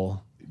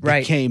people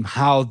became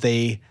how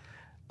they,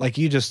 like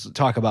you just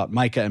talk about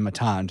Micah and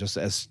Matan just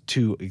as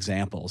two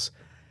examples.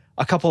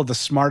 A couple of the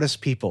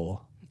smartest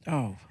people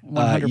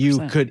 100%.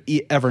 You could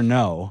ever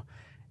know.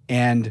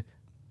 And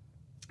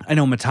I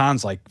know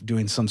Matan's like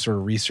doing some sort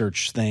of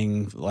research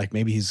thing, like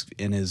maybe he's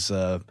in his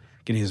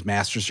getting his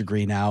master's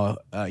degree now.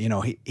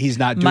 He's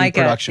not doing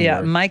production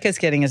work. Micah's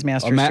getting his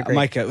master's degree.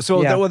 Micah.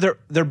 So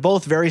they're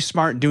both very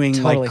smart,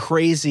 doing like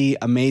crazy,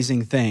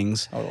 amazing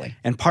things. Totally.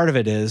 And part of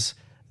it is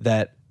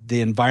that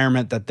the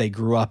environment that they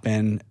grew up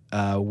in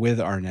with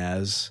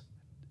Arnez,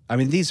 I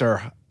mean, these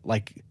are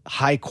like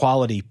high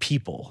quality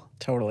people.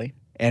 Totally.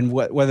 And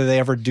whether they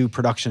ever do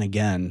production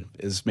again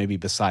is maybe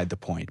beside the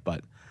point,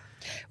 but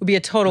it would be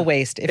a total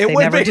waste if they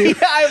never do.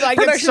 I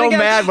get so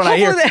mad when I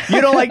hear,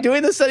 you don't like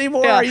doing this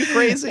anymore? Are you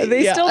crazy?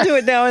 They still do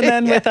it now and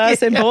then with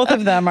us, and both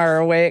of them are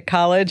away at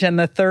college, and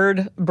the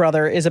third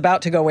brother is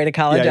about to go away to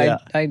college.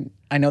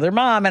 I know their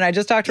mom, and I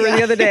just talked to her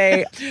the other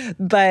day.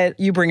 But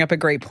you bring up a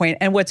great point.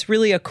 And what's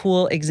really a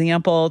cool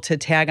example to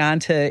tag on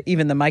to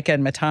even the Micah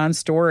and Matan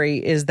story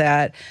is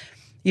that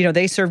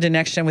they served in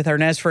Next Gen with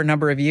Arnez for a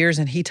number of years,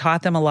 and he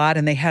taught them a lot,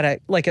 and they had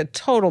a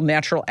total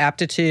natural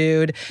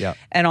aptitude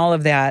and all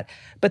of that.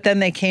 But then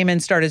they came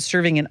and started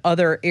serving in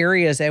other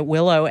areas at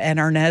Willow, and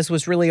Arnez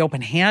was really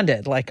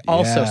open-handed,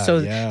 also. So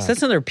that's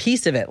another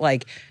piece of it.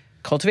 Like,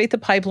 cultivate the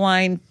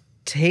pipeline,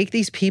 take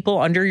these people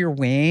under your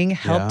wing,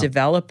 help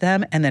develop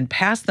them, and then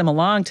pass them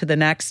along to the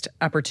next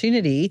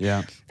opportunity.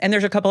 Yeah. And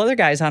there's a couple other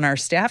guys on our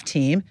staff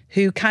team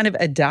who kind of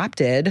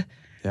adopted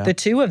the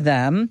two of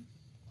them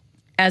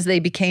as they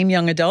became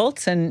young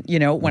adults and,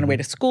 went away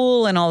to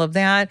school and all of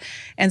that.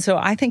 And so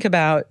I think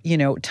about,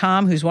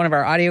 Tom, who's one of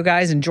our audio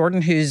guys, and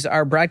Jordan, who's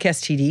our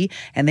broadcast TD,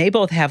 and they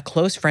both have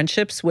close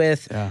friendships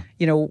with,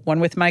 one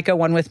with Micah,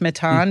 one with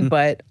Matan,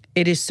 but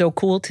it is so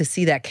cool to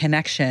see that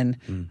connection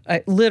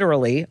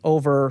literally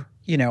over,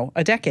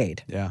 a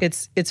decade. Yeah.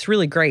 It's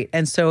really great.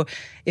 And so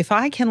if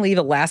I can leave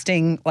a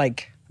lasting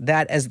like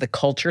that as the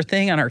culture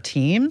thing on our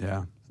team,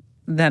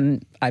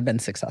 then I've been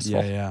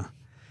successful. Yeah.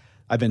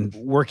 I've been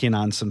working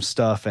on some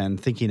stuff and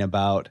thinking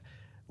about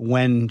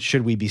when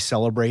should we be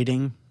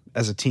celebrating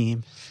as a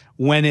team?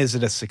 When is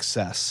it a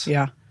success?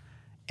 Yeah.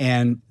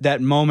 And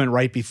that moment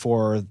right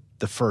before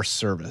the first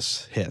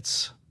service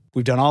hits,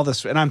 we've done all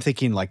this, and I'm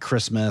thinking like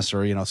Christmas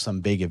or,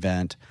 some big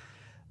event,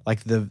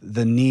 like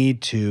the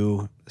need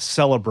to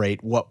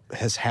celebrate what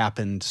has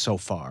happened so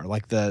far,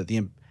 like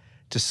to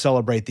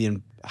celebrate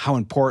how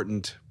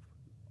important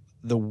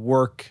the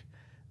work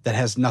that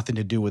has nothing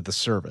to do with the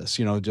service,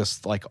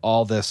 just like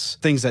all this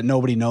things that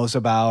nobody knows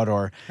about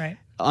or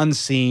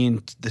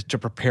unseen to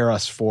prepare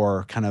us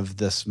for kind of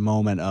this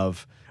moment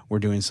of we're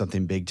doing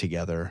something big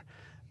together.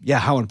 Yeah,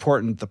 how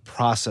important the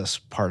process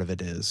part of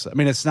it is. I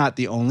mean, it's not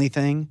the only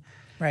thing.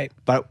 Right.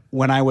 But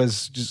when I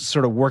was just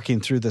sort of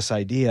working through this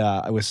idea,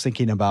 I was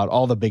thinking about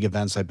all the big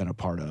events I've been a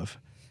part of.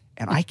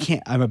 And I've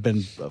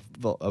been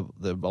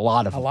a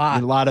lot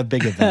of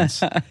big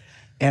events.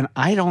 And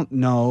I don't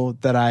know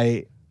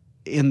that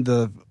in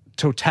the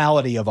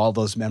totality of all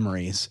those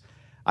memories,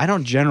 I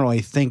don't generally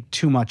think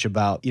too much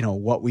about,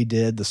 what we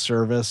did, the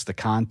service, the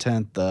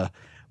content,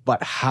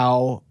 but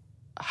how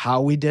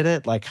we did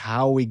it, like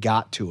how we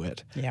got to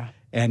it. Yeah.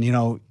 And,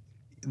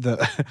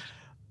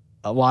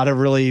 a lot of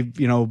really,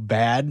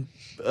 bad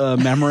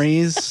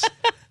memories,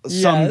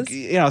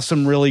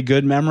 some really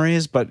good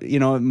memories, but,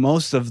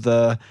 most of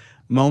the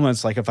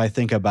moments, like if I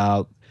think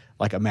about,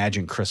 like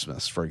Imagine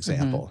Christmas, for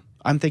example,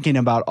 I'm thinking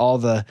about all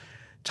the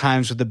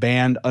times with the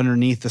band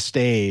underneath the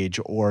stage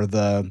or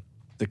the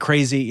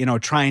crazy,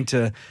 trying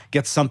to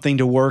get something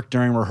to work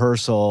during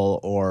rehearsal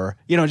or,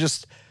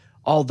 just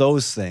all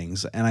those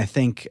things. And I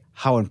think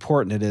how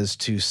important it is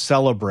to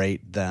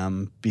celebrate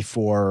them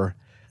before.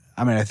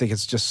 I mean, I think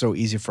it's just so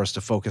easy for us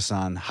to focus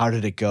on how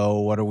did it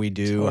go? What do we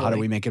do? Totally. How do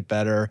we make it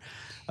better?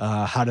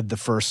 How did the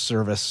first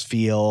service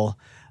feel?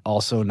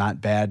 Also not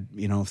bad,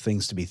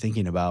 things to be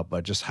thinking about,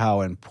 but just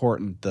how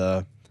important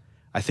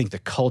I think the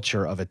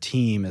culture of a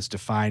team is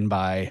defined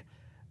by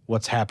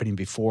what's happening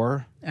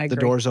before the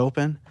doors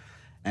open.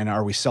 And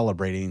are we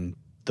celebrating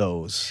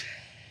those?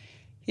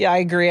 Yeah, I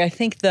agree. I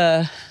think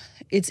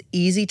it's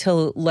easy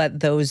to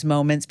let those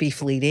moments be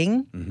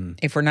fleeting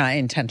if we're not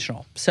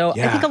intentional. So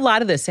I think a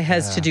lot of this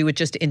has to do with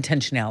just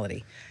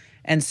intentionality.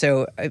 And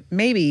so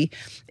maybe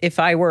if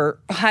I were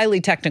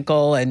highly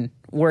technical and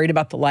worried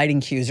about the lighting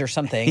cues or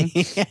something,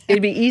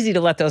 it'd be easy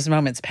to let those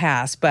moments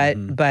pass. But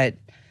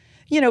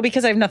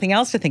because I have nothing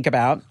else to think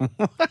about,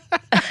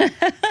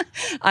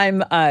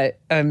 I'm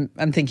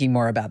thinking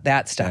more about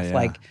that stuff. Yeah.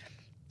 Like,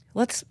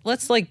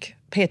 let's like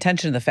pay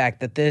attention to the fact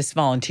that this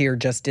volunteer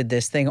just did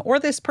this thing, or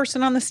this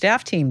person on the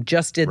staff team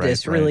just did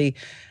this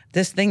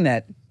this thing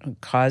that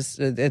caused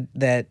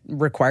that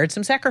required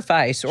some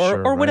sacrifice,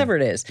 or whatever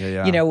it is.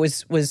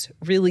 Was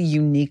really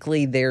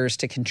uniquely theirs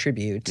to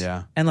contribute.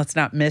 Yeah. And let's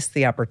not miss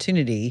the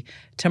opportunity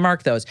to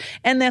mark those.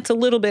 And that's a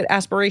little bit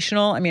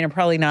aspirational. I mean, I'm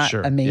probably not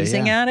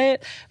amazing at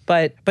it,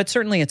 but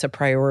certainly it's a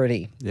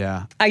priority.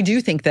 Yeah. I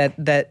do think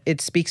that it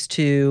speaks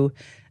to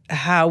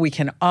how we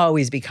can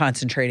always be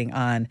concentrating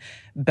on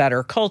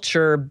better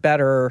culture,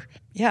 better.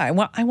 Yeah,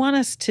 I want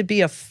us to be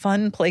a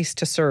fun place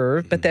to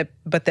serve, but that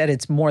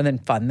it's more than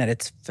fun, that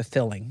it's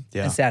fulfilling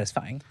and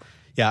satisfying.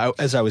 Yeah,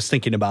 as I was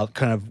thinking about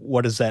kind of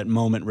what does that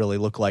moment really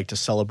look like to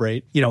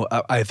celebrate,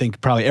 I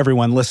think probably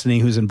everyone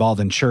listening who's involved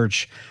in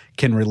church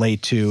can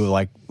relate to,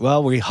 like,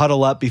 well, we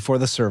huddle up before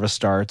the service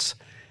starts,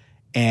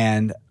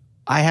 and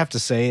I have to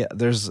say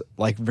there's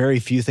like very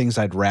few things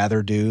I'd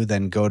rather do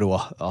than go to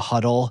a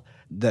huddle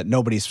that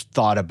nobody's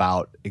thought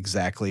about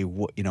exactly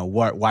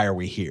why are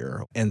we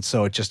here? And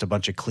so it's just a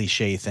bunch of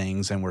cliche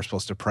things, and we're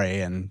supposed to pray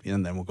and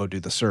then we'll go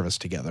do the service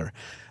together.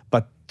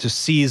 But to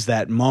seize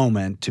that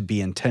moment, to be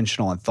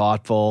intentional and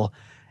thoughtful,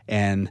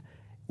 and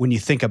when you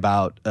think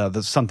about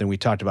something we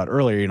talked about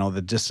earlier,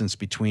 the distance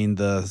between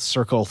the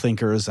circle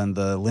thinkers and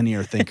the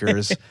linear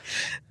thinkers,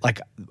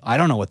 like I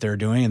don't know what they're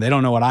doing and they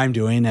don't know what I'm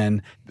doing.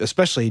 And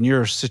especially in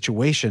your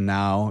situation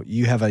now,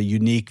 you have a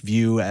unique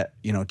view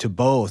to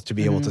both, to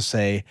be able to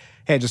say,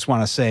 hey, I just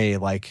want to say,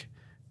 like,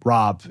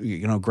 Rob,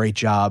 great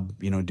job,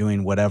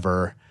 doing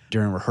whatever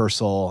during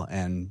rehearsal,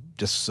 and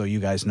just so you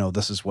guys know,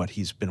 this is what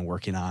he's been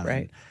working on.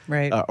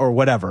 Right. Or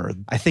whatever.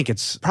 I think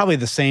it's probably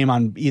the same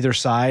on either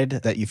side,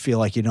 that you feel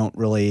like you don't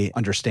really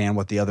understand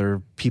what the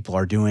other people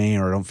are doing,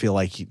 or don't feel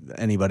like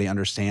anybody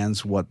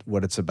understands what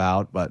it's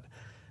about. But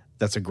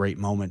that's a great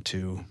moment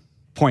to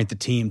point the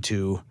team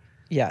to,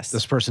 yes,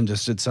 this person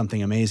just did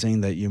something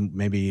amazing that you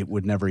maybe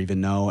would never even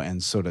know,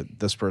 and so did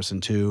this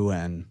person too,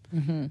 and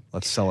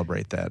let's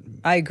celebrate that.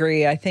 I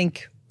agree. I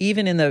think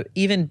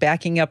even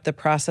backing up the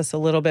process a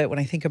little bit, when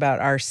I think about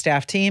our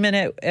staff team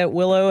and at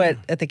Willow,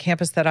 at the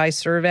campus that I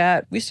serve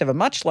at, we used to have a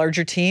much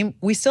larger team.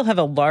 We still have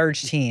a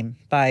large team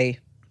by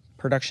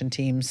production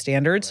team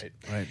standards.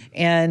 Right.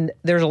 And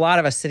there's a lot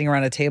of us sitting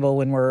around a table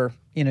when we're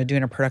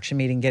doing a production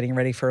meeting, getting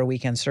ready for a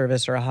weekend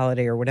service or a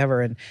holiday or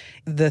whatever. And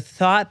the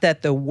thought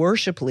that the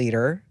worship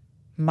leader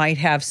might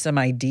have some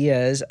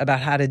ideas about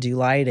how to do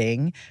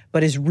lighting,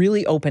 but is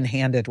really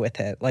open-handed with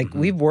it. Like,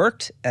 we've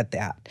worked at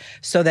that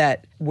so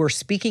that we're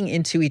speaking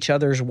into each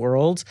other's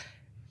worlds,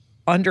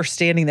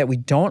 understanding that we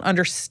don't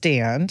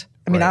understand.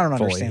 I mean, I don't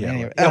understand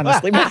any of it,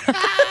 honestly.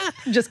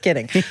 Just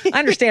kidding. I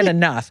understand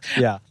enough.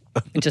 Yeah.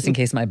 just in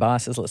case my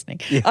boss is listening.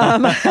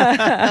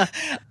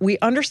 We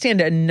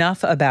understand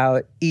enough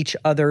about each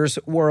other's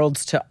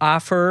worlds to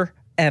offer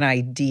an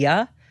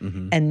idea.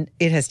 And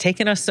it has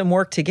taken us some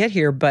work to get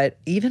here. But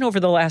even over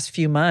the last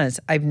few months,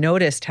 I've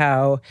noticed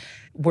how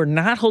we're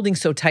not holding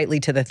so tightly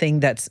to the thing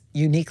that's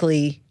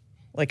uniquely,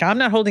 like I'm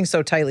not holding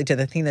so tightly to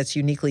the thing that's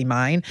uniquely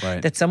mine,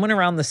 that someone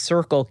around the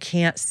circle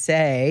can't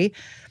say,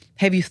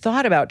 have you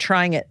thought about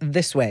trying it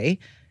this way?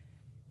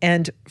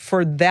 And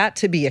for that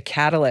to be a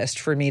catalyst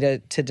for me to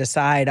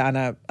decide on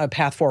a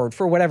path forward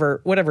for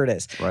whatever it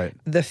is. Right.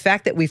 The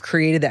fact that we've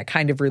created that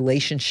kind of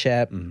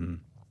relationship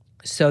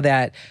so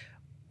that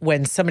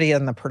when somebody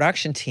on the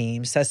production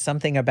team says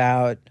something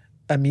about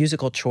a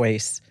musical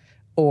choice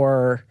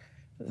or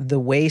the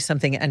way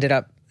something ended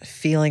up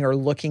feeling or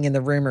looking in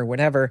the room or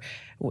whatever,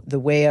 the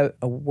way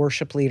a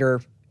worship leader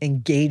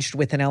engaged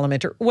with an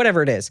element or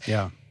whatever it is.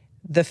 Yeah.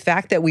 The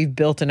fact that we've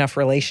built enough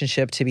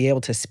relationship to be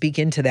able to speak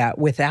into that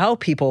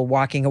without people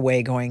walking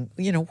away going,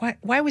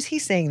 why was he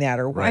saying that?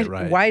 Or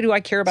why do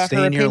I care about Stay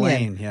her in your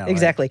opinion? lane. Yeah,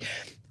 exactly.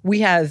 We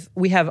have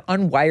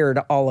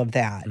unwired all of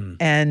that.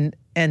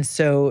 And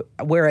so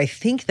where I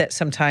think that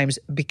sometimes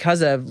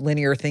because of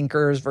linear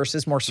thinkers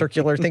versus more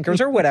circular thinkers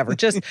or whatever,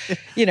 just,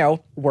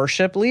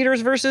 worship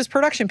leaders versus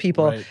production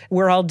people,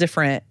 we're all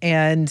different.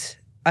 And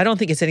I don't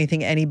think it's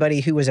anything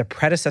anybody who was a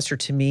predecessor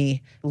to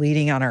me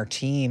leading on our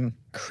team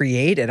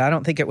created. I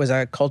don't think it was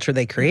a culture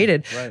they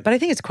created, but I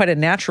think it's quite a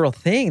natural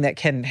thing that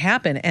can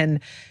happen. And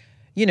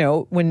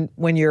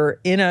when you're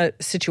in a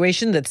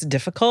situation that's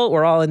difficult,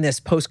 we're all in this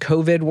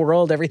post-COVID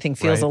world, everything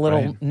feels a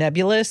little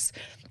nebulous.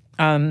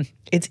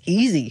 It's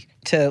easy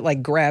to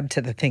grab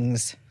to the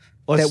things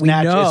that we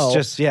know.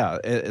 It's just,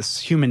 it's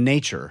human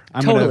nature.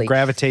 I'm going to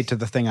gravitate to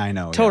the thing I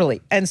know. Totally.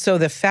 Yeah. And so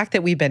the fact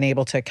that we've been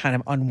able to kind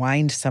of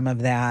unwind some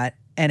of that,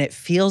 and it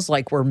feels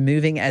like we're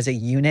moving as a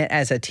unit,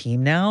 as a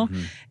team now,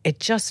 it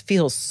just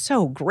feels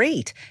so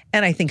great.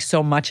 And I think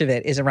so much of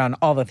it is around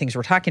all the things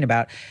we're talking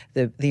about,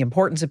 the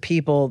importance of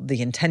people,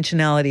 the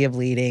intentionality of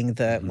leading,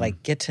 the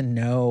get to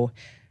know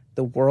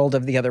the world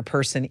of the other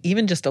person,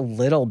 even just a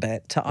little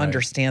bit to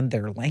understand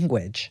their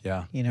language.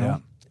 Yeah.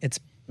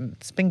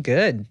 It's been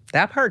good.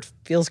 That part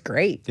feels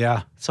great.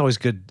 Yeah. It's always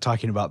good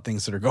talking about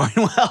things that are going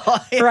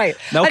well. Right.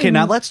 Okay,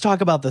 now let's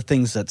talk about the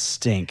things that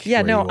stink.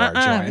 Yeah, no,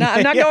 I'm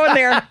not going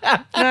there.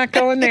 Not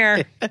going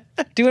there.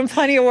 Doing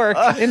plenty of work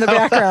in the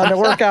background to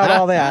work out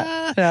all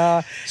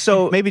that.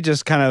 So maybe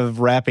just kind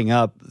of wrapping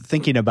up,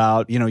 thinking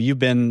about, you've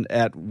been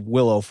at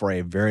Willow for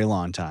a very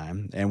long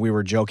time. And we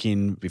were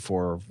joking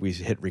before we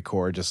hit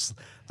record, just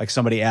like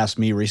somebody asked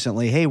me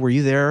recently, hey, were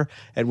you there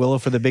at Willow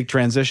for the big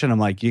transition? I'm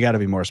like, you got to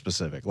be more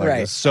specific.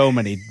 There's so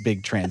many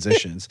big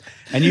transitions.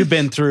 And you've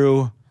been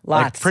through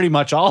lots. Pretty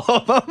much all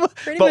of them.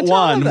 But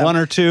one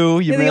or two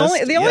you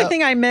missed. The only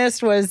thing I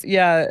missed was,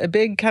 a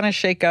big kind of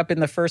shakeup in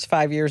the first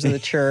 5 years of the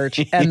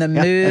church and the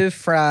move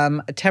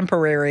from a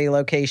temporary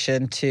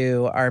location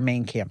to our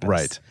main campus.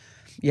 Right.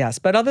 Yes,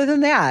 but other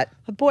than that,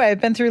 boy, I've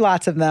been through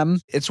lots of them.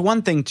 It's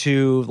one thing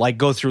to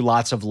go through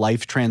lots of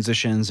life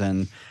transitions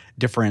and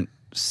different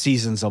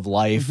seasons of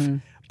life,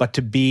 but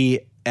to be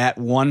at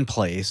one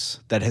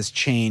place that has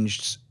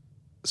changed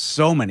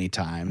so many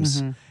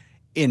times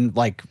in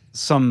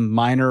some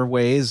minor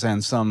ways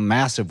and some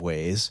massive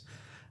ways.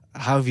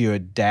 How have you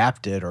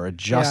adapted or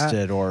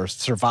adjusted or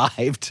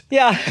survived?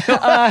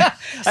 Yeah.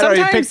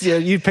 Sometimes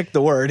you picked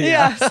the word.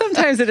 Yeah.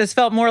 Sometimes it has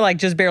felt more like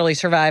just barely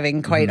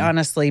surviving, quite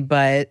honestly.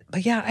 But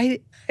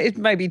it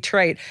might be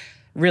trite,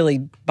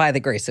 really, by the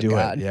grace of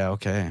God. Yeah,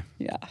 okay.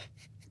 Yeah.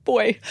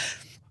 Boy.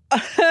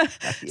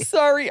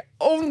 Sorry,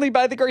 only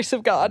by the grace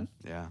of God.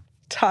 Yeah.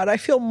 Todd, I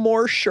feel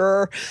more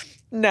sure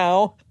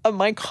now of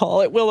my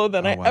call at Willow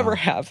than I ever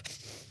have.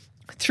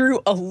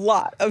 Through a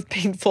lot of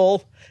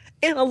painful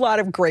and a lot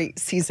of great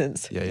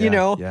seasons.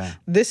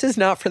 This is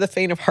not for the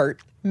faint of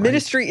heart. Right.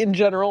 Ministry in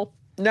general,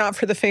 not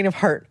for the faint of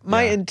heart.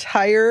 My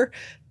entire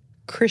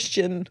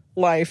Christian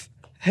life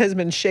has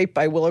been shaped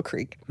by Willow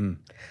Creek.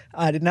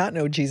 I did not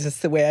know Jesus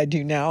the way I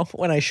do now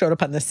when I showed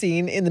up on the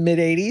scene in the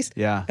mid-'80s.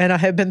 Yeah. And I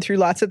have been through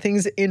lots of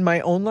things in my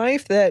own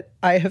life that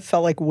I have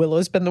felt like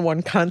Willow's been the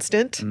one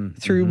constant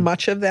through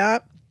much of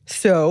that.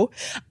 So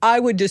I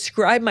would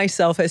describe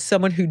myself as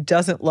someone who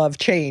doesn't love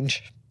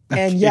change.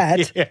 And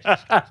yet,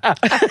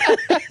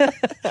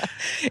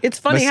 it's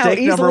funny how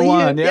easily,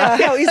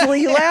 how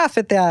easily you laugh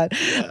at that.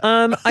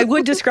 I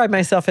would describe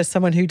myself as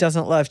someone who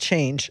doesn't love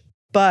change,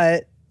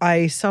 but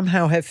I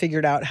somehow have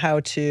figured out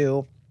how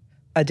to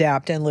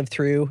adapt and live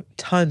through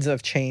tons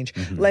of change.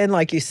 And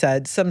like you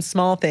said, some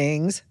small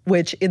things,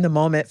 which in the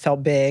moment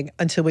felt big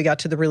until we got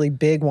to the really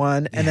big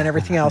one. And then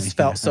everything else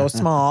felt so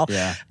small.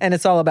 And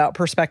it's all about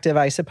perspective,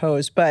 I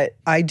suppose. But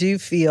I do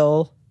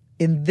feel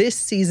in this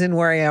season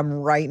where I am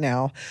right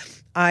now,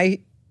 I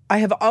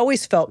have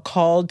always felt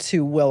called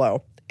to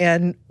Willow.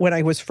 And when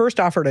I was first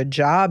offered a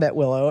job at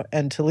Willow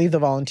and to leave the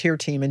volunteer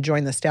team and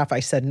join the staff, I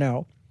said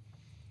no.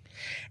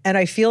 And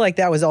I feel like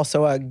that was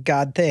also a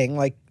God thing.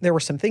 There were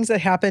some things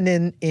that happened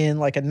in a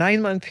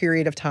 9-month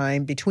period of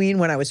time between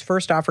when I was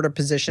first offered a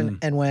position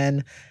and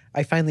when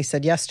I finally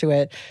said yes to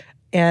it.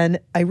 And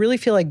I really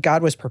feel like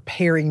God was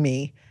preparing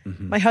me.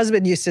 My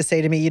husband used to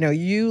say to me,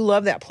 you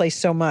love that place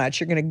so much.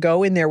 You're going to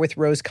go in there with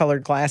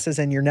rose-colored glasses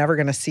and you're never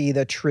going to see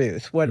the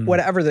truth,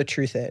 whatever the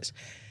truth is.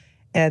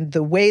 And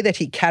the way that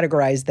he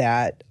categorized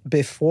that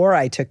before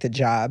I took the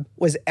job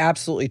was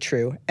absolutely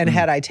true. And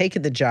had I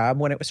taken the job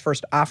when it was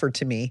first offered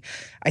to me,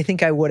 I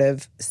think I would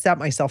have set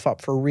myself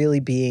up for really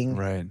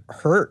being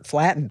hurt,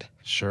 flattened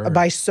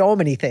by so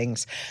many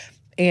things.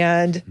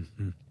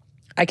 And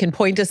I can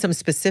point to some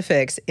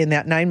specifics in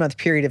that 9-month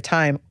period of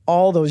time,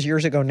 all those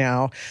years ago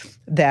now,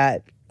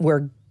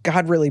 where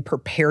God really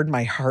prepared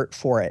my heart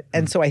for it.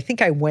 And so I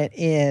think I went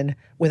in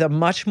with a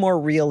much more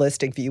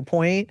realistic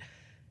viewpoint,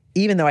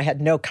 even though I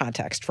had no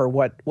context for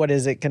what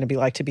is it going to be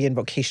like to be in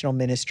vocational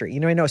ministry.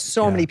 I know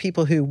so many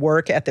people who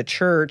work at the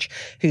church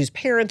whose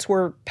parents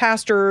were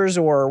pastors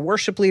or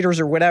worship leaders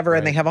or whatever,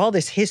 and they have all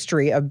this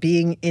history of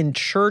being in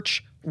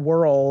church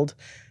world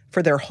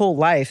for their whole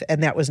life,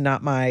 and that was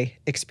not my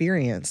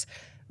experience.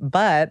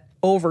 But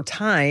over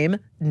time,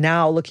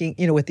 now looking,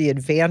 with the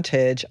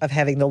advantage of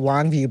having the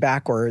long view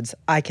backwards,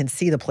 I can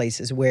see the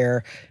places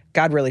where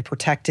God really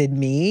protected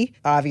me.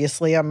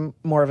 Obviously, I'm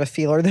more of a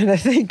feeler than a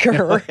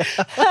thinker.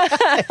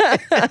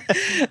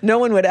 No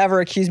one would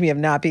ever accuse me of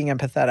not being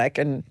empathetic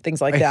and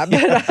things like that.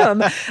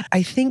 But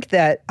I think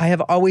that I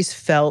have always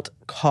felt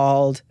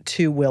called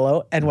to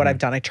Willow and what I've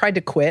done. I tried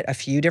to quit a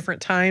few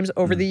different times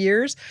over the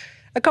years,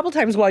 a couple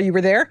times while you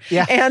were there.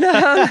 Yeah.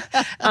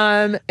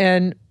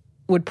 And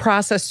would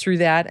process through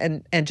that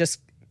and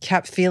just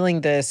kept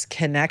feeling this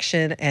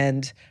connection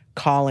and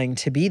calling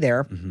to be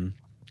there.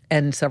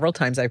 And several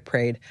times I've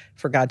prayed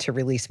for God to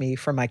release me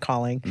from my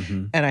calling,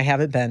 and I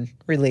haven't been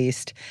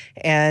released.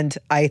 And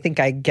I think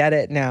I get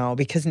it now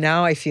because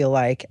now I feel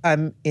like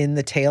I'm in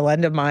the tail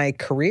end of my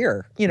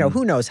career.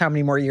 Who knows how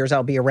many more years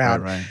I'll be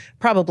around. Right.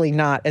 Probably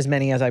not as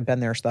many as I've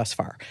been there thus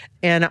far.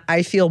 And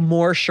I feel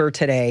more sure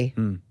today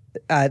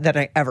than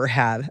I ever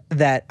have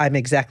that I'm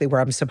exactly where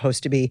I'm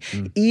supposed to be.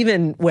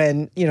 Even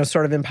when,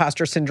 sort of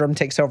imposter syndrome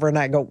takes over and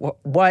I go,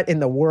 what in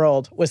the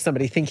world was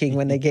somebody thinking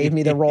when they gave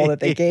me the role that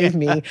they gave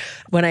me?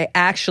 When I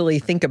actually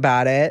think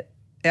about it,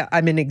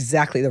 I'm in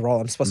exactly the role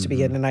I'm supposed to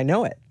be in, and I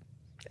know it.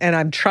 And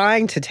I'm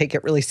trying to take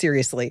it really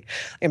seriously.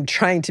 I'm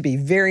trying to be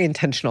very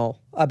intentional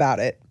about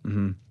it.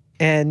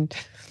 And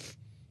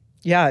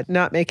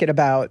not make it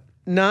about,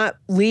 not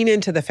lean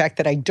into the fact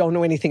that I don't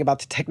know anything about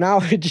the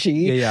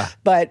technology,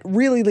 but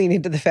really lean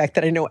into the fact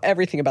that I know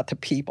everything about the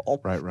people.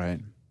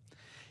 Right.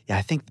 Yeah,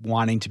 I think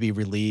wanting to be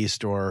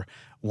released or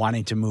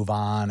wanting to move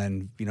on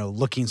and,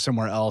 looking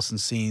somewhere else and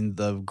seeing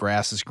the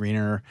grass is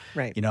greener,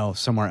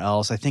 somewhere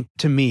else. I think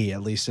to me,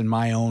 at least in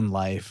my own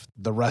life,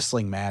 the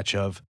wrestling match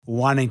of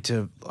wanting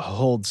to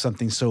hold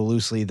something so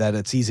loosely that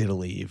it's easy to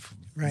leave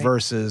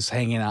versus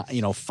hanging out,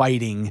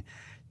 fighting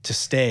to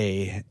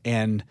stay.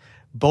 And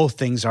both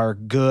things are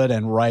good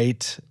and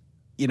right,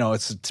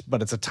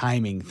 but it's a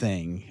timing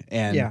thing.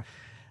 And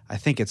I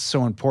think it's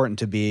so important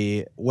to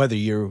be, whether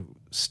you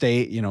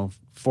stay,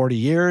 40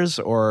 years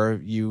or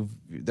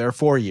there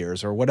 4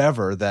 years or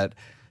whatever, that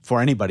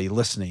for anybody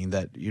listening,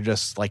 that you're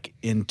just like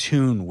in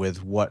tune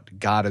with what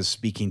God is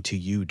speaking to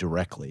you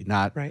directly,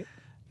 not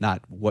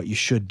what you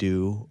should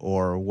do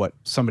or what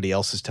somebody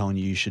else is telling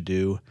you should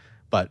do,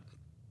 but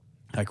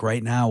like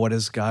right now,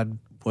 what's God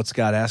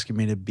asking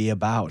me to be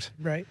about?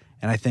 Right.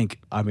 And I think,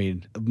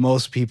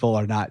 most people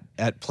are not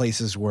at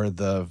places where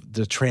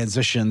the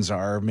transitions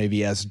are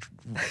maybe as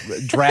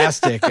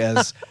drastic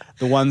as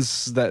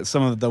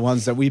some of the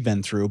ones that we've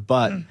been through.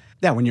 But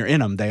when you're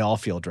in them, they all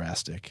feel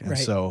drastic. And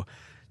so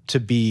to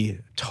be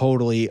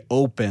totally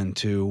open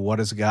to what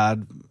does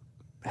God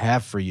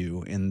have for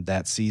you in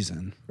that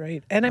season.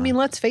 Right. And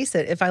let's face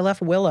it, if I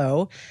left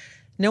Willow,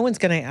 no one's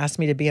going to ask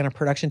me to be on a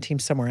production team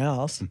somewhere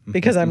else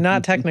because I'm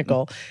not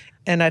technical.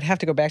 And I'd have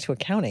to go back to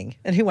accounting.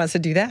 And who wants to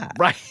do that?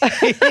 Right.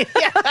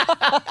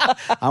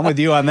 I'm with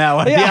you on that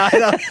one. Yeah,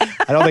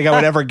 I don't think I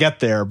would ever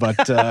get there,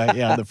 but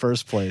in the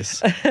first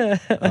place.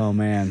 Oh,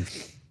 man.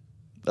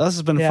 This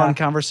has been a fun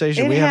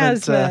conversation.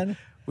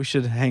 We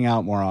should hang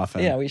out more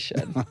often. Yeah, we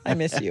should. I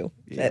miss you.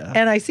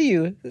 And I see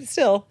you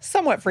still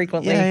somewhat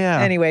frequently.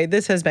 Yeah. Anyway,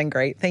 this has been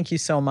great. Thank you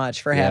so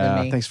much for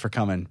having me. Thanks for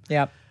coming.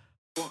 Yep.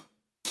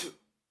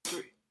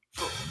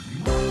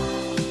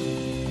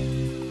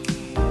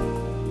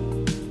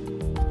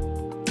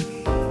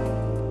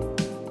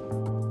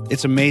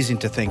 It's amazing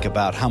to think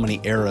about how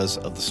many eras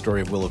of the story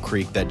of Willow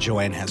Creek that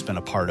Joanne has been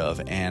a part of,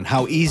 and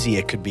how easy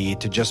it could be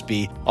to just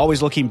be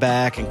always looking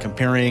back and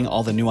comparing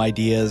all the new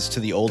ideas to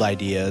the old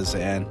ideas.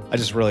 And I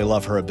just really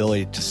love her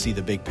ability to see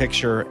the big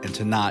picture and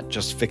to not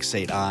just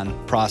fixate on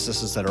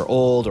processes that are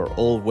old or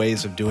old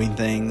ways of doing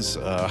things,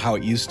 how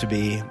it used to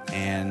be.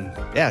 And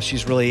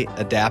she's really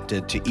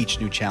adapted to each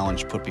new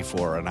challenge put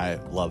before her, and I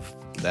love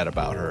that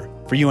about her.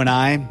 For you and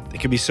I, it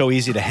can be so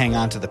easy to hang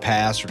on to the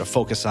past or to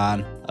focus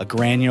on a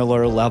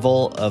granular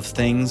level of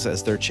things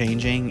as they're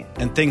changing,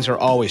 and things are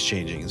always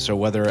changing. So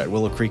whether at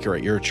Willow Creek or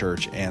at your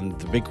church, and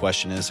the big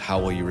question is,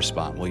 how will you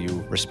respond? Will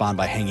you respond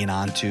by hanging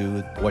on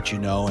to what you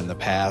know in the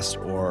past,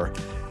 or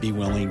be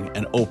willing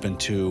and open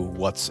to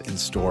what's in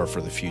store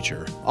for the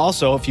future.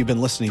 Also, if you've been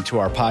listening to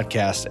our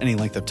podcast any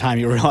length of time,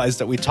 you realize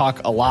that we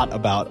talk a lot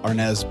about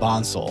Arnez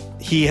Bonsall.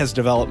 He has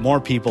developed more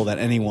people than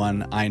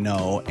anyone I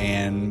know,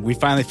 and we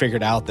finally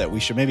figured out that we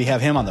should maybe have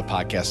him on the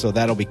podcast, so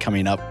that'll be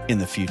coming up in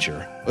the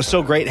future. It was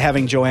so great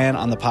having Joanne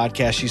on the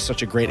podcast. She's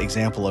such a great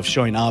example of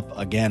showing up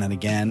again and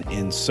again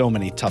in so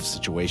many tough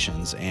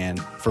situations. And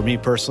for me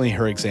personally,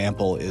 her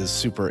example is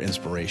super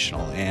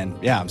inspirational. And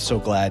yeah, I'm so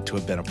glad to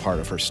have been a part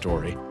of her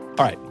story.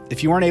 All right,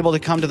 if you weren't able to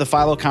come to the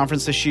Philo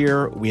conference this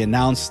year, we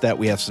announced that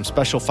we have some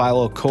special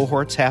Philo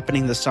cohorts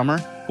happening this summer.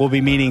 We'll be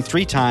meeting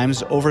 3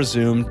 times over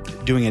Zoom,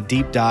 doing a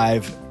deep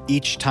dive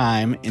each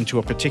time into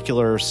a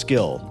particular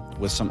skill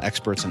with some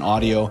experts in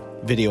audio,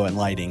 video, and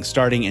lighting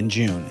starting in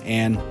June.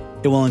 And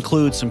it will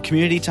include some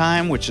community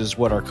time, which is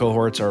what our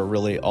cohorts are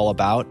really all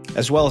about,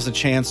 as well as a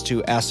chance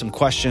to ask some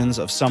questions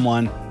of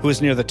someone who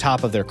is near the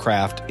top of their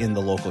craft in the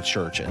local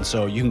church. And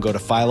so you can go to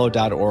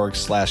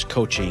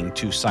philo.org/coaching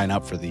to sign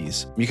up for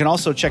these. You can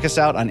also check us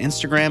out on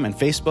Instagram and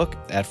Facebook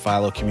at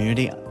Philo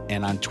Community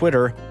and on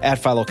Twitter at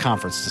Philo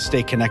Conference to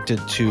stay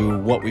connected to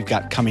what we've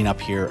got coming up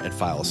here at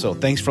Philo. So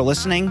thanks for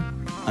listening.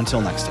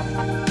 Until next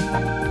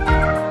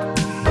time.